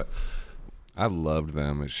be like... I loved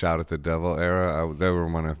them. Shout at the Devil era. They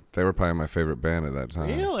were probably my favorite band at that time.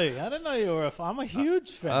 Really? I didn't know you were I'm a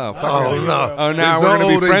huge fan. Oh, no. Oh, now we're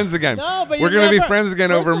going to be friends again. No, but we're going to be friends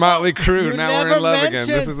again over Motley Crue. Now we're in love again.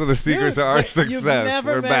 This is what the secrets of our success. You've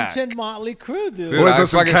never we're mentioned back. Motley Crue, dude. Dude, I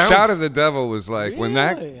fucking Shout at the Devil was when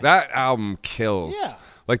Really? that album kills. Yeah.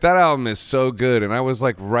 That album is so good, and I was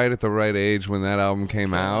right at the right age when that album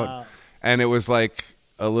came out, and it was a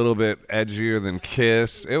little bit edgier than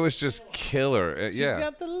Kiss. It was just killer. She's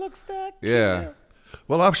got the looks that yeah. killer.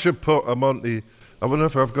 Well, I should put a Monty... I wonder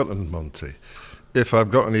if I've got a Monty. if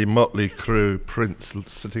I've got any Motley Crue prints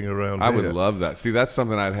sitting around I would here. love that. See, that's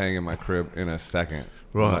something I'd hang in my crib in a second.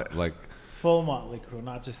 Right. Like, Full Motley Crue,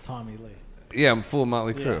 not just Tommy Lee. yeah, I'm full of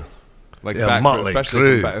Motley Yeah. Crue. Like Yeah, back Motley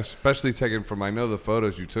Crue. especially taken from, I know the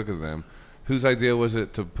photos you took of them. Whose idea was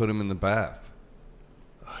it to put him in the bath?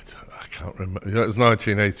 I can't remember. You know, it was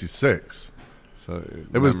 1986. So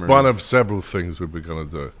It was one of several things we were going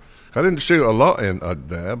to do. I didn't shoot a lot in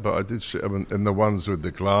there, but I did shoot in the ones with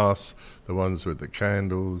the glass, the ones with the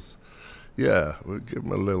candles. Yeah, we'll give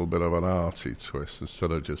them a little bit of an arty twist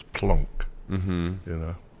instead of just plonk. Mm-hmm. You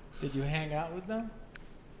know, Did you hang out with them?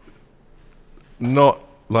 not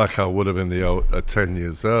like I would have in the old 10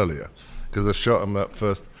 years earlier, because I shot them at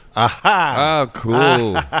first. Aha! Oh,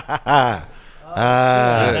 cool.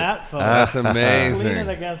 That photo. That's Just leaning amazing.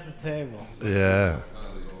 against the table. Yeah,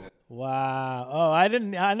 Wow. Oh,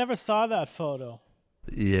 I never saw that photo.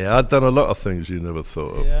 yeah. I'd done a lot of things you never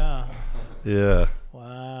thought of. Yeah. Yeah,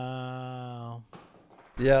 Wow.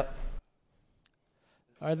 yeah.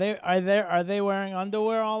 Are they wearing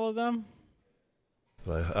underwear, all of them?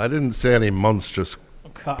 I didn't see any monstrous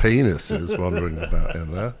God. penises wandering about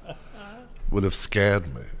in there. Would have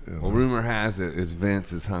scared me. You know. Well, rumor has it is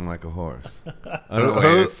Vince is hung like a horse. Who-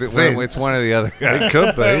 It's, Vince? it's one of the other guys. It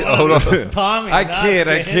could be. Hold on. Tommy. I not kid.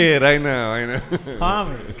 Vince. I know.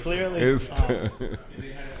 Tommy. Clearly it's It's- Tommy.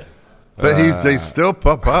 But they still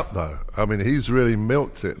pop up though. I mean, he's really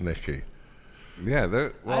milked it, Nicky. Yeah, I I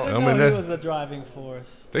didn't mean, know he that- was the driving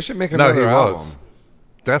force. they should make No, another he album. was Why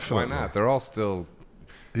definitely. not? They're all still.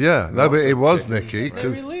 Yeah, no, but it was They- Nicky They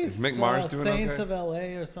because released Mick Mars doing Saints okay? of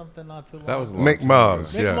L.A. or something not too long That was a ago. long Mick time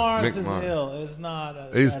Mars, ago. Mick yeah. Mars Mick is Mars. ill. Is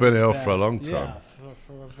not. He's at been his ill best. for a long time. Yeah,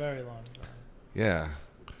 for a very long time. Yeah,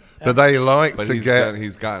 but they like but to get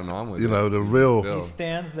he's gotten on with you it. know, the real- Still. He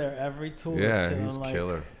stands there every tour. Yeah, to, he's like,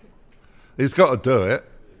 killer. He's got to do it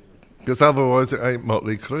because otherwise it ain't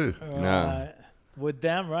Motley Crue. Right. With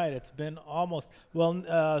them, right? It's been almost. Well,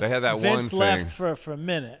 They had that Vince one left thing. for a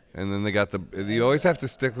minute. And then they got the. You always have to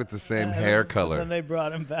stick with the same hair And color. then they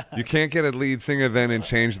brought him back. You can't get a lead singer then and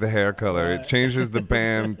change the hair color. It changes the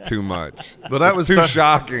band too much. But that It's was too done-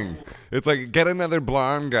 shocking. It's like get another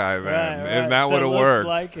blonde guy then, Right, right. and that That would have looks worked.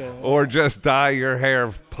 like him. Or just dye your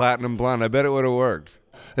hair platinum blonde. I bet it would have worked.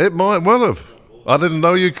 It might well have. I didn't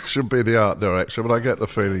know you should be the art director, but I get the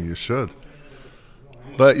feeling you should.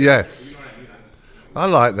 But yes, I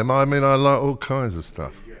like them. I mean, I like all kinds of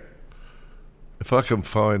stuff. If I can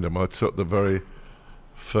find them, I took the very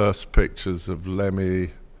first pictures of Lemmy.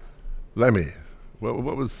 What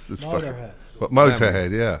was his Motorhead.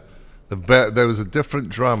 Motorhead, yeah. There was a different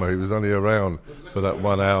drummer who was only around for that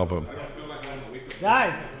one album.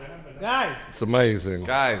 Guys, It's amazing.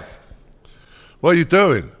 Guys, What are you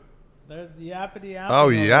doing? there's the Yappity Yappity. Oh,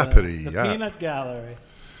 over there. Yappity The Yap. Peanut Gallery.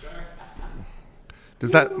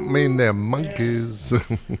 Does that mean they're monkeys?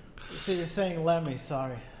 So you're saying Lemmy?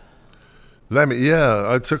 Sorry. Lemmy,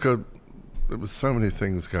 yeah, there was so many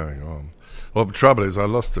things going on. Well, the trouble is I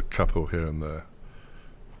lost a couple here and there.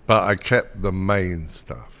 But I kept the main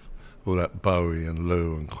stuff. All that Bowie and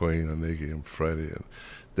Lou and Queen and Iggy and Freddie and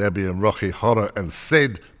Debbie and Rocky Horror and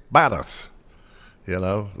Sid Barrett. You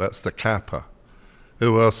know, that's the capper.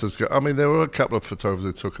 Who else has got... I mean, there were a couple of photographers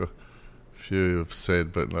who took a few of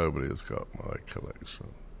Sid, but nobody has got my collection.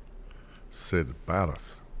 Sid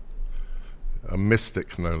Barrett. A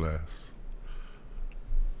mystic, no less.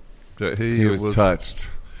 But he was touched.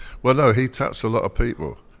 Well, no, he touched a lot of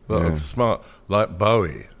people. A lot Yeah. of smart, like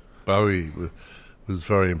Bowie. Bowie was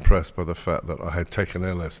very impressed by the fact that I had taken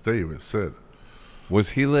LSD with Sid.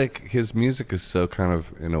 Was he like, his music is so kind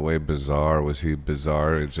of, in a way, bizarre. Was he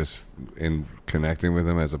bizarre just in connecting with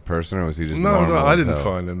him as a person, or was he just No, normal I as didn't hell?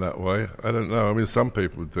 find him that way. I don't know. I mean, some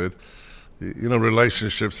people did. You know,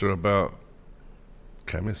 relationships are about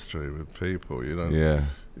chemistry with people, you know. Yeah.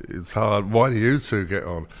 It's hard. Why do you two get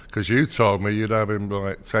on? Because you told me you'd have him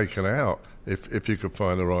like taken out if you could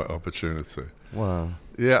find the right opportunity. Wow.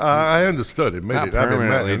 Yeah, I understood immediately. Not Having met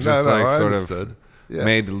permanently, him. just no, like I sort understood. of Yeah.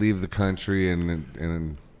 made to leave the country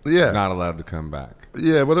and Yeah. not allowed to come back.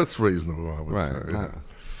 Yeah, well, that's reasonable, I would Right. say. Not-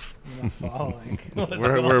 You're not following. What's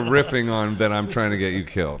We're going on? riffing on that I'm trying to get you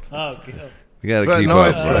killed. Oh, good. You got to But keep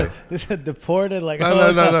nicely. up. Deported like No,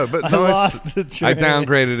 but I nice. lost the I train.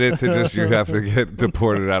 downgraded it to just you have to get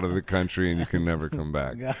deported out of the country and you can never come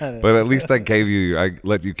back. Got it. But at least I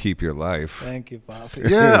let you keep your life. Thank you, Poppy.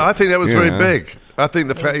 Yeah, I think that was You very know. big. I think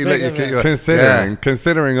the fact you let big you of keep it. your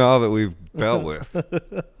Considering all that we've dealt with,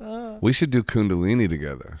 we should do Kundalini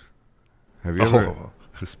together. Have you ever? Oh,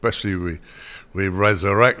 especially we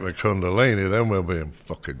resurrect the Kundalini, then we'll be in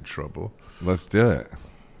fucking trouble. Let's do it.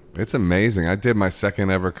 It's amazing. I did my second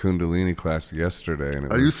ever Kundalini class yesterday,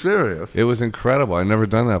 and Are you serious? it was incredible. I've never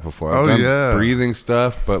done that before. I've Oh, done yeah. breathing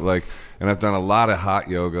stuff, but and I've done a lot of hot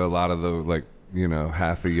yoga, a lot of the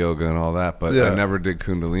hatha yoga and all that, but Yeah. I never did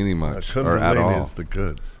Kundalini much or Kundalini at all. is the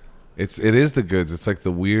goods. It is the goods. It's like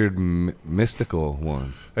the weird mystical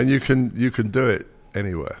one. And you can do it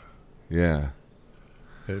anywhere. Yeah.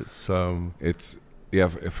 It's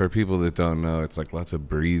For people that don't know, it's like lots of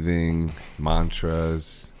breathing,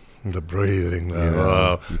 mantras, the breathing. know,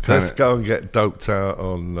 Oh, you kinda- let's go and get doped out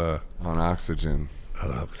on on oxygen.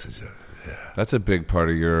 oxygen. Yeah. That's a big part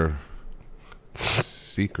of your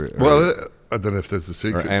secret. Well, right? I don't know if there's a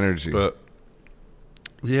secret. Or energy. But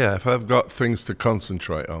yeah, if I've got things to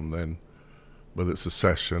concentrate on, then whether it's a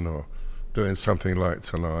session or doing something like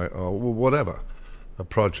tonight or whatever, a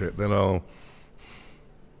project, then I'll.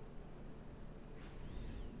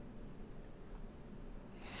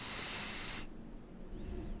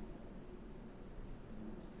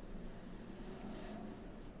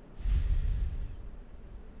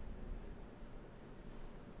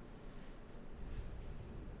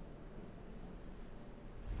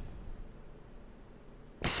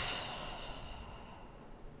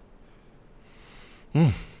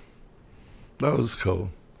 That was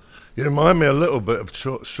cool. You remind me a little bit of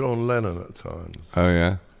Sean Lennon at times. Oh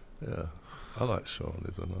yeah, Yeah, I like Sean.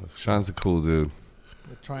 He's a nice. Sean's a cool dude.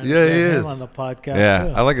 We're trying Yeah, to he get him is. on the podcast. Yeah,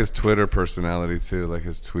 too. I like his Twitter personality too. Like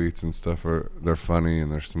his tweets and stuff they're funny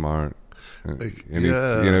and they're smart. And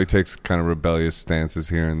Yeah. he takes kind of rebellious stances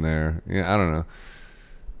here and there. Yeah, I don't know.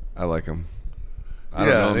 I like him. I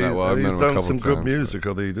don't know him that well. I've and met he's him a done couple some good times, music,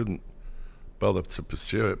 although he didn't bother to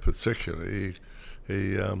pursue it particularly.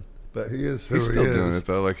 But he is. He's who still he is, doing it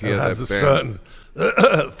though. Like he and had has that a band.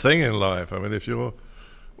 certain thing in life. I mean, if you're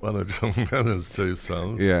one of John Lennon's two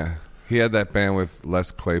sons, Yeah, he had that band with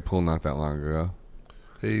Les Claypool not that long ago,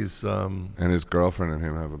 he's and his girlfriend and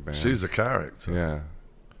him have a band. she's a character. yeah.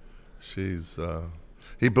 She's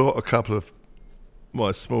he bought a couple of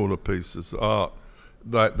my smaller pieces of art,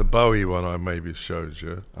 like the Bowie one I maybe showed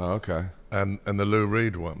you, Oh, okay. and the Lou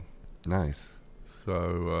Reed one. Nice.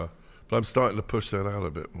 So, but I'm starting to push that out a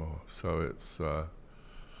bit more. So it's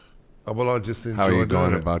well, I just enjoy How are you doing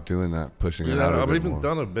going it. about doing that? Pushing it Yeah, out a I've bit even more?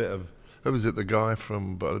 done a bit of. Who was it? The guy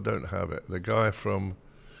from, but I don't have it. The guy from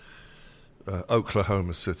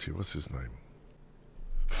Oklahoma City. What's his name?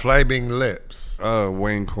 Flaming Lips. Oh,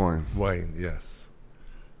 Wayne Coyne. Wayne, yes.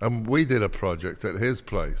 And we did a project at his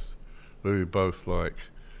place where we both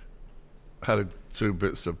had two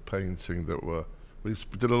bits of painting that were. We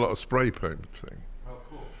did a lot of spray painting. Oh,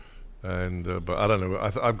 cool. And but I don't know.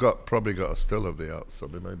 I've probably got a still of the art, so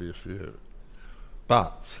maybe a few.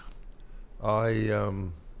 But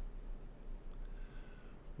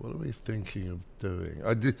what are we thinking of doing?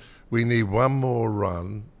 We need one more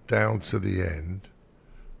run down to the end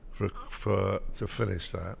to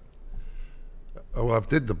finish that. Oh, I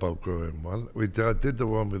did the Bob Gruen one. I did the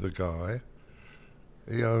one with the guy.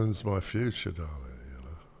 He owns my future, darling.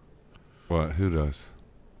 What? Who does?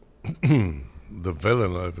 The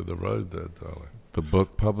villain over the road there, darling. The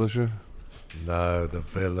book publisher? No, the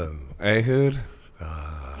villain. Ehud?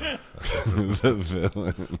 The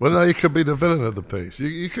villain. Well, no, you could be the villain of the piece.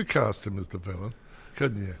 You could cast him as the villain,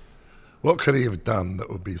 couldn't you? What could he have done that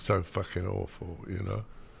would be so fucking awful, you know?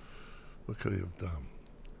 What could he have done?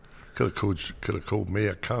 Could have called me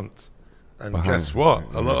a cunt. And Behind- guess what?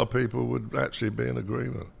 yeah. A lot of people would actually be in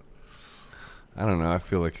agreement. I don't know. I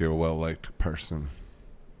feel like you're a well-liked person.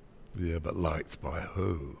 Yeah, but liked by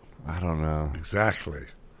who? I don't know. Exactly.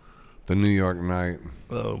 The New York Night.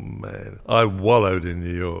 Oh, man. I wallowed in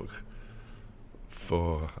New York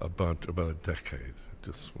for about a decade. It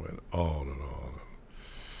just went on and on.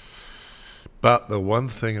 But the one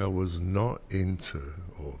thing I was not into,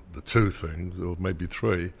 or the two things, or maybe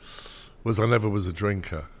three, was I never was a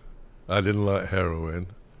drinker. I didn't like heroin,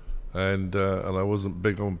 and I wasn't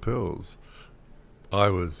big on pills. I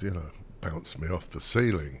was, bounce me off the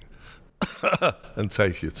ceiling and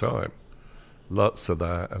take your time. Lots of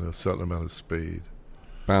that and a certain amount of speed.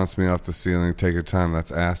 Bounce me off the ceiling. Take your time.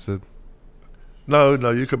 That's acid. No,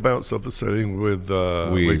 you could bounce off the ceiling with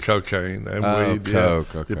Weed. cocaine and Oh, weed.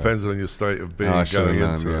 coke, Yeah, okay. depends on your state of being I should've going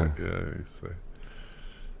known, into yeah. it. Yeah, you see.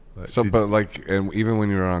 Like, So, and even when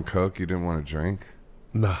you were on coke, you didn't want to drink?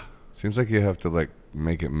 nah, Seems like you have to,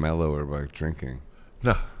 make it mellower by drinking.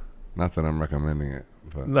 nah, Not that I'm recommending it,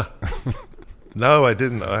 but... nah. No, I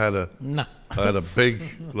didn't. I had a Nah.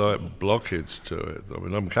 big blockage to it. I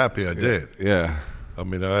mean, I'm happy I did. Yeah. I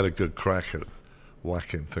mean, I had a good crack at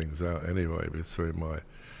whacking things out anyway between my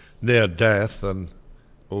near death and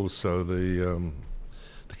also the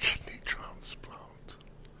kidney transplant.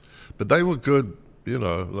 But they were good, you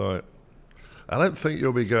know, like, I don't think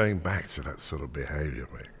you'll be going back to that sort of behavior,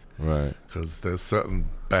 Mick, Right. because there's certain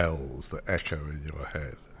bells that echo in your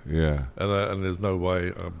head. Yeah. And there's no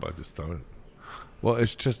way, I just don't. Well,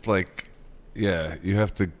 it's just like, yeah, you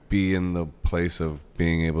have to be in the place of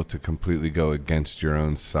being able to completely go against your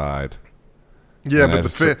own side. Yeah, And but I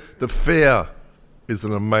the fear is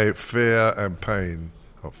fear and pain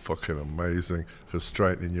are fucking amazing for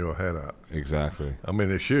straightening your head up. Exactly. I mean,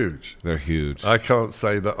 they're huge. They're huge. I can't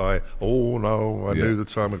say that I Yeah. knew the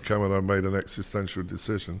time had come and I made an existential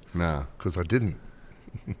decision, No. because I didn't.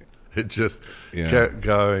 It just Yeah. kept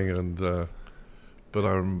going, and but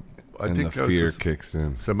I And did the go fear to kicks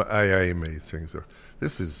in. some AA meetings.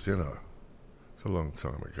 This is, it's a long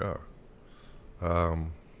time ago.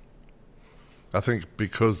 I think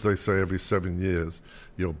because they say every 7 years,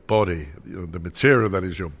 your body, the material that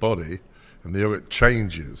is your body, and the it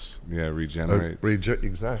changes. Yeah, regenerates.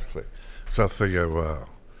 Exactly. So I figure, well,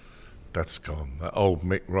 that's gone. That old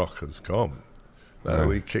Mick Rocker's gone. Right.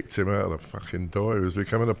 We kicked him out of the fucking door. He was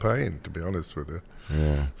becoming a pain, to be honest with you.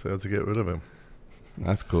 Yeah. So I had to get rid of him.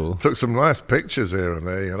 That's cool. Took some nice pictures here and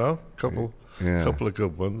there, couple of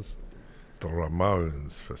good ones. The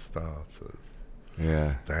Ramones, for starters.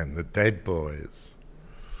 Yeah. Then the Dead Boys.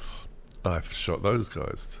 I've shot those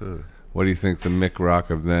guys too. What do you think the Mick Rock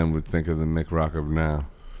of then would think of the Mick Rock of now?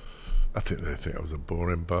 I think they think I was a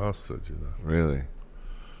boring bastard, Really?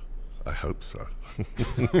 I hope so.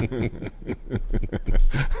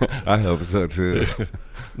 I hope so too.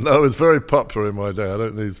 No, it was very popular in my day. I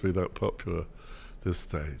don't need to be that popular this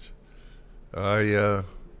stage.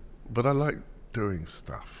 But I like doing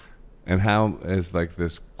stuff. And how is like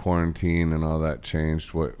this quarantine and all that changed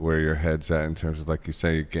where your head's at in terms of, like you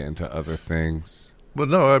say, you get into other things? Well,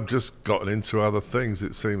 no, I've just gotten into other things.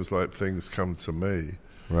 It seems like things come to me,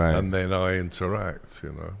 Right. and then I interact,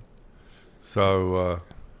 So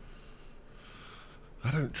I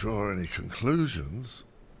don't draw any conclusions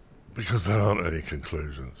because there aren't any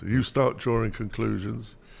conclusions. You start drawing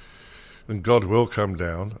conclusions, and God will come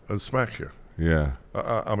down and smack you. Yeah.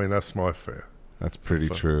 I mean, that's my fear. That's pretty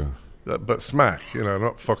So- true. But smack,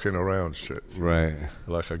 not fucking around shit. Right.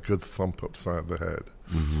 Like a good thump upside the head.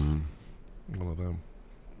 Mm-hmm. One of them.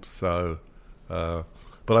 So, but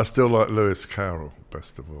I still like Lewis Carroll,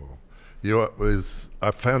 best of all. I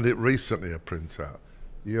found it recently, a printout.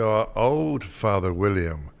 Your old Father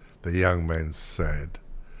William, the young men said.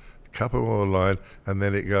 Couple more line, and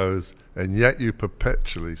then it goes, and yet you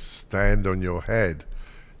perpetually stand on your head.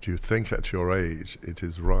 Do you think at your age it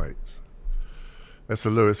is right? That's a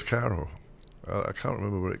Lewis Carroll. I can't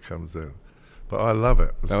remember where it comes in, but I love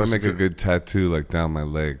it. That would make a good tattoo, like down my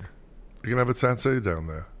leg. You can have a tattoo down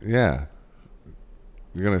there. Yeah.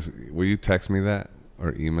 Will you text me that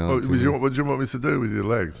or email it to me? What do you want me to do with your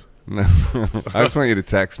legs? No. I just want you to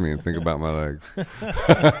text me and think about my legs.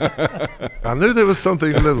 I knew there was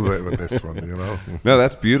something a little bit with this one, No,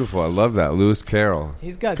 that's beautiful. I love that. Lewis Carroll.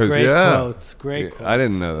 He's got 'Cause- great yeah. quotes. Great Yeah, quotes. I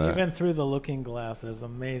didn't know that. Even Through the Looking Glass, there's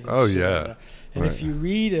amazing Oh, shit in yeah. there. And Right. if you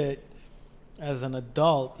read it as an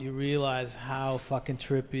adult, you realize how fucking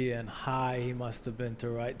trippy and high he must have been to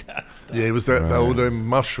write that stuff. Yeah, it was Right. all them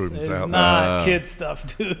mushrooms It's out not kid stuff,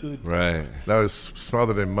 dude. Right. there. No, it's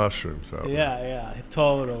smothered in mushrooms out there. Yeah,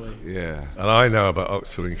 totally. Yeah. And I know about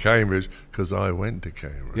Oxford and Cambridge because I went to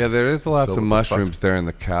Cambridge. Yeah, there is lots So of what the fuck- mushrooms there in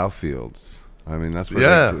the cow fields. I mean, that's where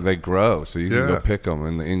Yeah. they grow, so you can go Yeah. pick them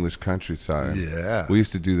in the English countryside. Yeah. We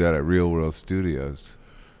used to do that at Real World Studios.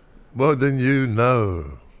 Well, then you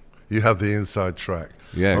have the inside track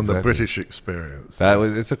Yeah, on the exactly. British experience.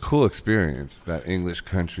 It's a cool experience, that English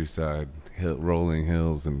countryside, rolling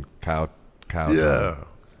hills and cow. Yeah.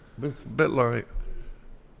 It's a bit like,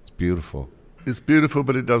 It's beautiful. it's beautiful,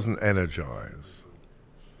 but it doesn't energize.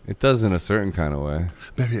 It does in a certain kind of way.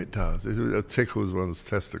 Maybe it does. It tickles one's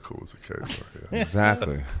testicles occasionally. Yeah.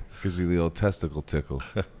 Exactly. Gives you the old testicle tickle.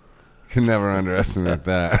 Can never underestimate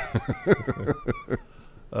that.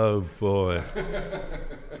 Oh, boy.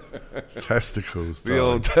 Testicles. The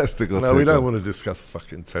darling. old testicle No, tickle. we don't want to discuss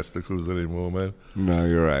fucking testicles anymore, man. No,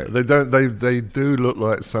 you're right. They don't. They do look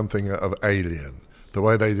like something out of Alien. The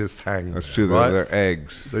way they just hang. That's there, true. right? They're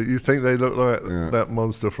eggs. So you think they look like Yeah. that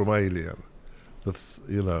monster from Alien? The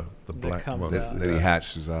black comes monster. out. That he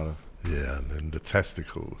hatches out of. Yeah, and then the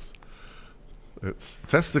testicles.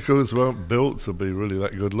 Testicles weren't built to be really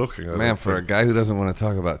that good looking. I Man, don't for a think. guy who doesn't want to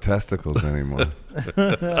talk about testicles anymore.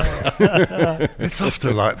 It's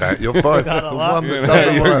often like that. You'll find Got a the lot one to that say.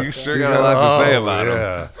 doesn't You wanna- sure you got a go, lot to say "Oh, about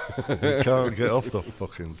 'em." yeah. You can't get off the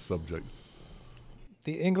fucking subject.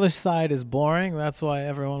 The English side is boring. That's why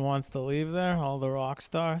everyone wants to leave there, all the rock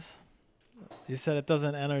stars. You said it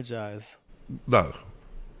doesn't energize. No.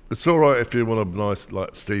 It's all right if you want a nice,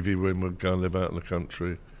 like Stevie Winwood, go and live out in the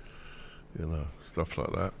country, you know, stuff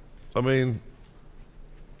like that. I mean,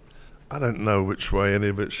 I don't know which way any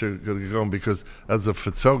of it should have gone, because as a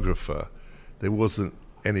photographer, there wasn't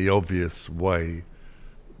any obvious way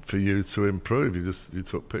for you to improve. You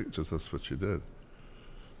took pictures, that's what you did.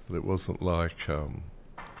 But it wasn't like,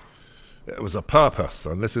 it was a purpose,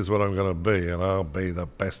 and this is what I'm going to be, and I'll be the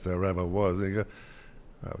best there ever was. And you go,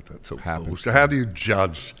 oh, that's all bullshit. How do you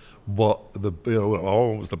judge what what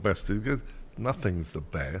was the best? Nothing's the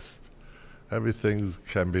best. Everything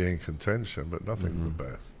can be in contention, but nothing's the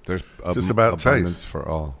best. There's It's just about abundance taste. for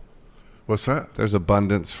all. What's that? There's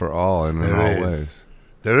abundance for all in all ways.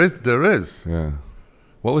 There is. Yeah.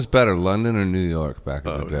 What was better, London or New York back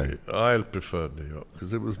in the day? I preferred New York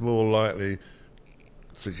because it was more likely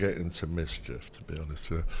to get into mischief, to be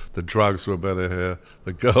honest with you. The drugs were better here.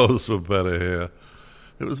 The girls were better here.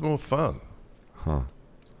 It was more fun. Huh.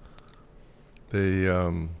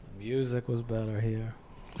 The Music was better here.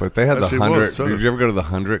 But they had Actually, the it 100. was, too. Did you ever go to the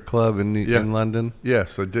 100 Club in Yeah. in London?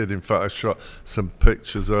 Yes, I did. In fact, I shot some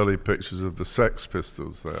pictures, early pictures of the Sex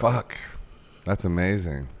Pistols there. Fuck. That's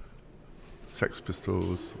amazing. Sex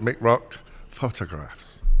Pistols, Mick Rock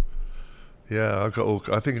photographs. Yeah,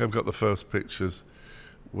 I think I've got the first pictures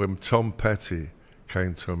when Tom Petty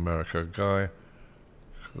came to America. A guy,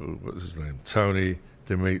 what was his name? Tony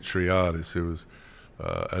Dimitriadis, who was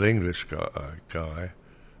an English guy,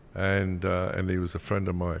 and he was a friend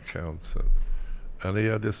of my accountant, and he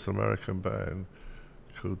had this American band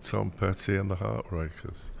called Tom Petty and the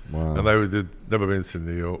Heartbreakers. Wow. And they never been to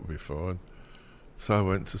New York before, and so I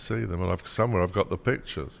went to see them, and I've got the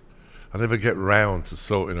pictures. I never get round to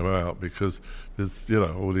sorting them out because there's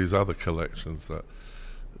all these other collections that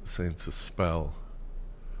seem to spell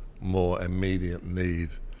more immediate need.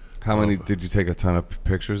 How many did you take? A ton of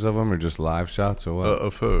pictures of them, or just live shots, or what?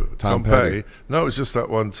 Of who? Tom Petty? Petty? No, it was just that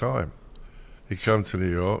one time. He come to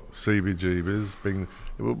New York, CBGB's, it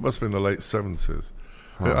must have been the late 70s.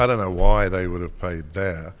 Huh. I don't know why they would have paid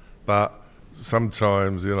there, but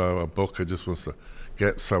sometimes, a booker just wants to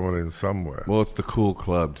get someone in somewhere. Well, it's the cool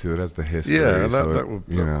club too. It has the history. Yeah, and so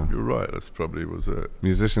you're right, that's probably was it.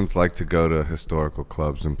 musicians like to go to historical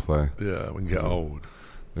clubs and play. Yeah, when you get old.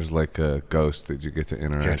 There's like a ghost that you get to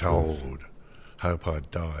interact Get with. old. Hope I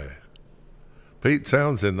die. Pete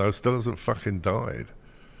Townsend, though, still hasn't fucking died.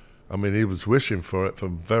 I mean, he was wishing for it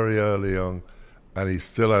from very early on, and he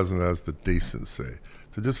still hasn't has the decency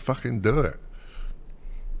to just fucking do it.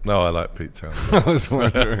 No, I like Pete Townsend. I was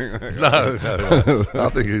wondering. No. I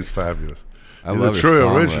think he's fabulous. I He's love a his true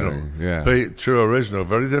songwriting, original. yeah. Pete, true original.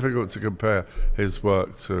 Very difficult to compare his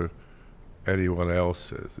work to anyone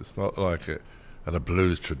else's. It's not like it had a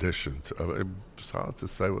blues tradition. It was hard to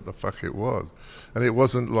say what the fuck it was. And it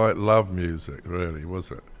wasn't like love music, really, was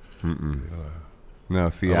it? No,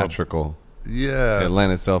 theatrical. Yeah. It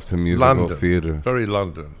lent itself to musical London. theater. Very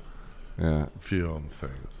London Yeah. view on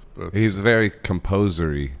things. But He's very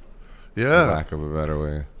composery, for yeah. lack of a better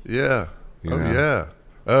way. Yeah. You Oh, know? yeah.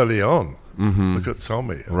 Early on. Mm-hmm. Look at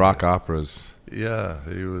Tommy. Rock operas. Yeah,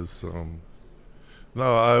 he was.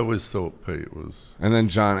 No, I always thought Pete was. And then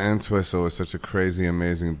John Entwistle is such a crazy,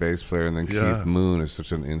 amazing bass player, and then Yeah. Keith Moon is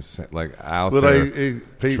such an insane, out But there.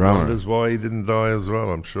 Pete drummer. wonders why he didn't die as well,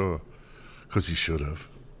 I'm sure. Because he should have.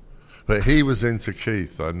 But he was into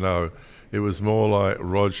Keith, I know. It was more like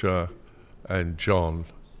Roger and John,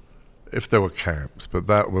 if there were camps, but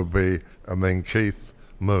that would be, and then Keith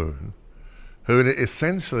Moon, who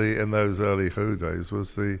essentially in those early Who days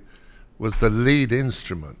was the lead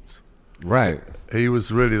instrument. Right. He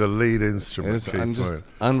was really the lead instrument. It's Keith just Moon.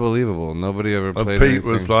 unbelievable. Nobody ever And played Pete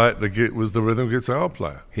anything. was like the rhythm guitar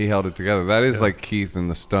player. He held it together. That is Yeah. like Keith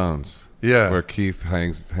and the Stones. Yeah. Where Keith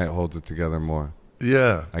holds it together more.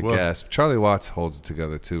 Yeah, I well, guess. Charlie Watts holds it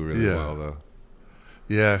together too really Yeah. well, though.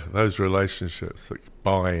 Yeah, those relationships that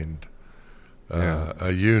bind Yeah.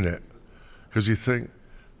 a unit. Because you think,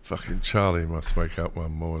 fucking Charlie must wake up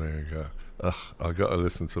one morning and go, ugh, I got to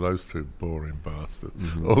listen to those two boring bastards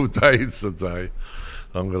all day today.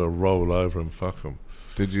 I'm going to roll over and fuck them.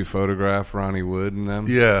 Did you photograph Ronnie Wood and them?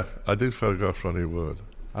 Yeah, I did photograph Ronnie Wood.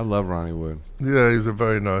 I love Ronnie Wood. Yeah, he's a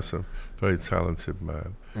very nice and very talented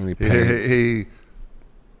man. And he paints.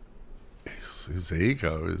 His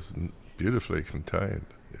ego is beautifully contained.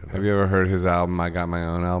 Have you ever heard his album, I Got My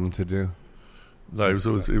Own Album to Do? No, he was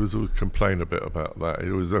always complain a bit about that.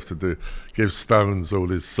 He always have to give Stones all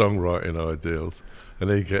his songwriting ideals, and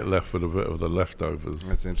he'd get left with a bit of the leftovers.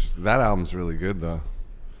 That's interesting. That album's really good, though.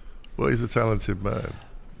 Well, he's a talented man.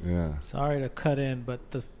 Yeah. Sorry to cut in,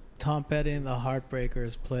 but the Tom Petty and the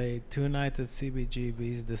Heartbreakers played 2 nights at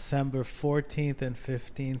CBGB's, December 14th and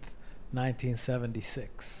 15th,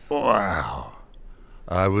 1976. Wow.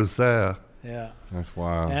 I was there. Yeah. That's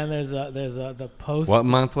wild. And there's the post. What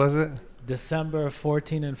month was it? December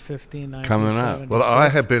 14 and 15, Coming up. 1976. Well, I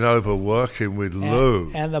had been over working with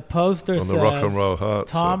Lou And the poster on the says Rock and Roll Heart.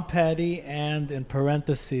 Tom Petty and, in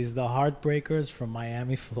parentheses, the Heartbreakers from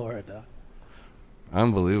Miami, Florida.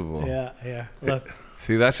 Unbelievable. Yeah. Look.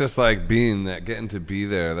 See, that's just like being that, getting to be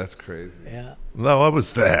there. That's crazy. Yeah. No, I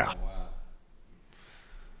was there.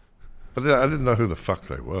 But I didn't know who the fuck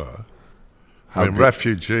they were. How good-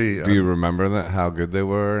 Refugee. Do you remember that? How good they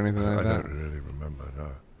were or anything like I that? don't really remember, no.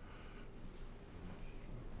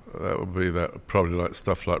 That would be that probably like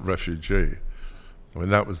stuff like Refugee. I mean,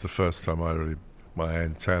 that was the first time my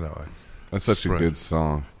antennae. That's such spread. a good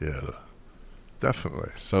song. Yeah,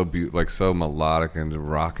 definitely. So so melodic and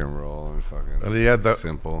rock and roll and fucking. And he had that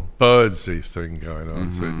simple. birdsy thing going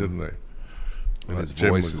on too, didn't he? And his Like Jim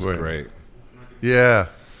voice is McGuinn. great. Yeah.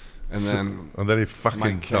 And then And then he fucking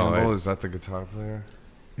Mike Campbell, died. is that the guitar player?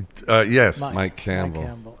 Yes, Mike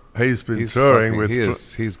Campbell. he's been He's touring fucking-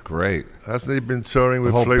 with. he's great. Hasn't he been touring The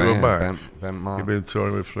with whole Fleetwood band, Mac? Ben Mott. He's been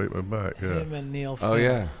touring with Fleetwood Mac. Yeah. Him and Neil Finn. Oh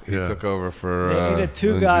yeah, he Yeah. took over for. They needed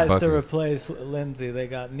two Lindsey guys to Buckingham. replace Lindsay. They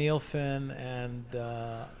got Neil Finn and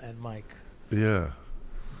Mike. Yeah.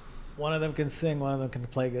 One of them can sing, one of them can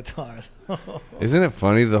play guitars. Isn't it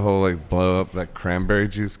funny the whole like blow up that cranberry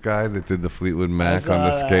juice guy that did the Fleetwood Mac on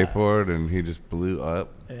the saw that. skateboard and he just blew up?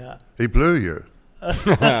 Yeah. He blew you. Long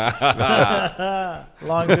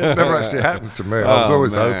distance. Never actually happened to me. I was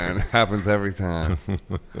always man. hoping. It happens every time.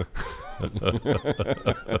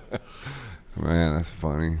 Man, that's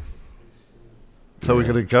funny. So we're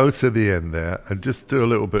going to go to the end there and just do a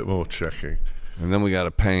little bit more checking. And then we got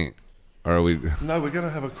to paint. Or are we? No, we're going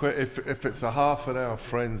to have a quick. If it's a half an hour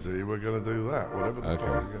frenzy, we're going to do that. Whatever the Okay.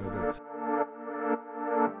 fuck we're going to do.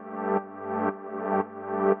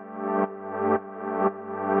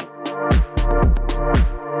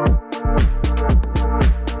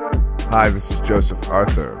 Hi, this is Joseph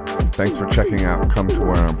Arthur. Thanks for checking out Come to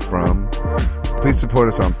Where I'm From. Please support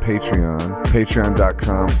us on Patreon,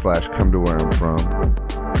 patreon.com/Come to Where I'm From.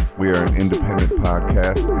 We are an independent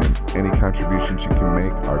podcast, and any contributions you can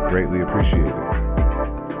make are greatly appreciated.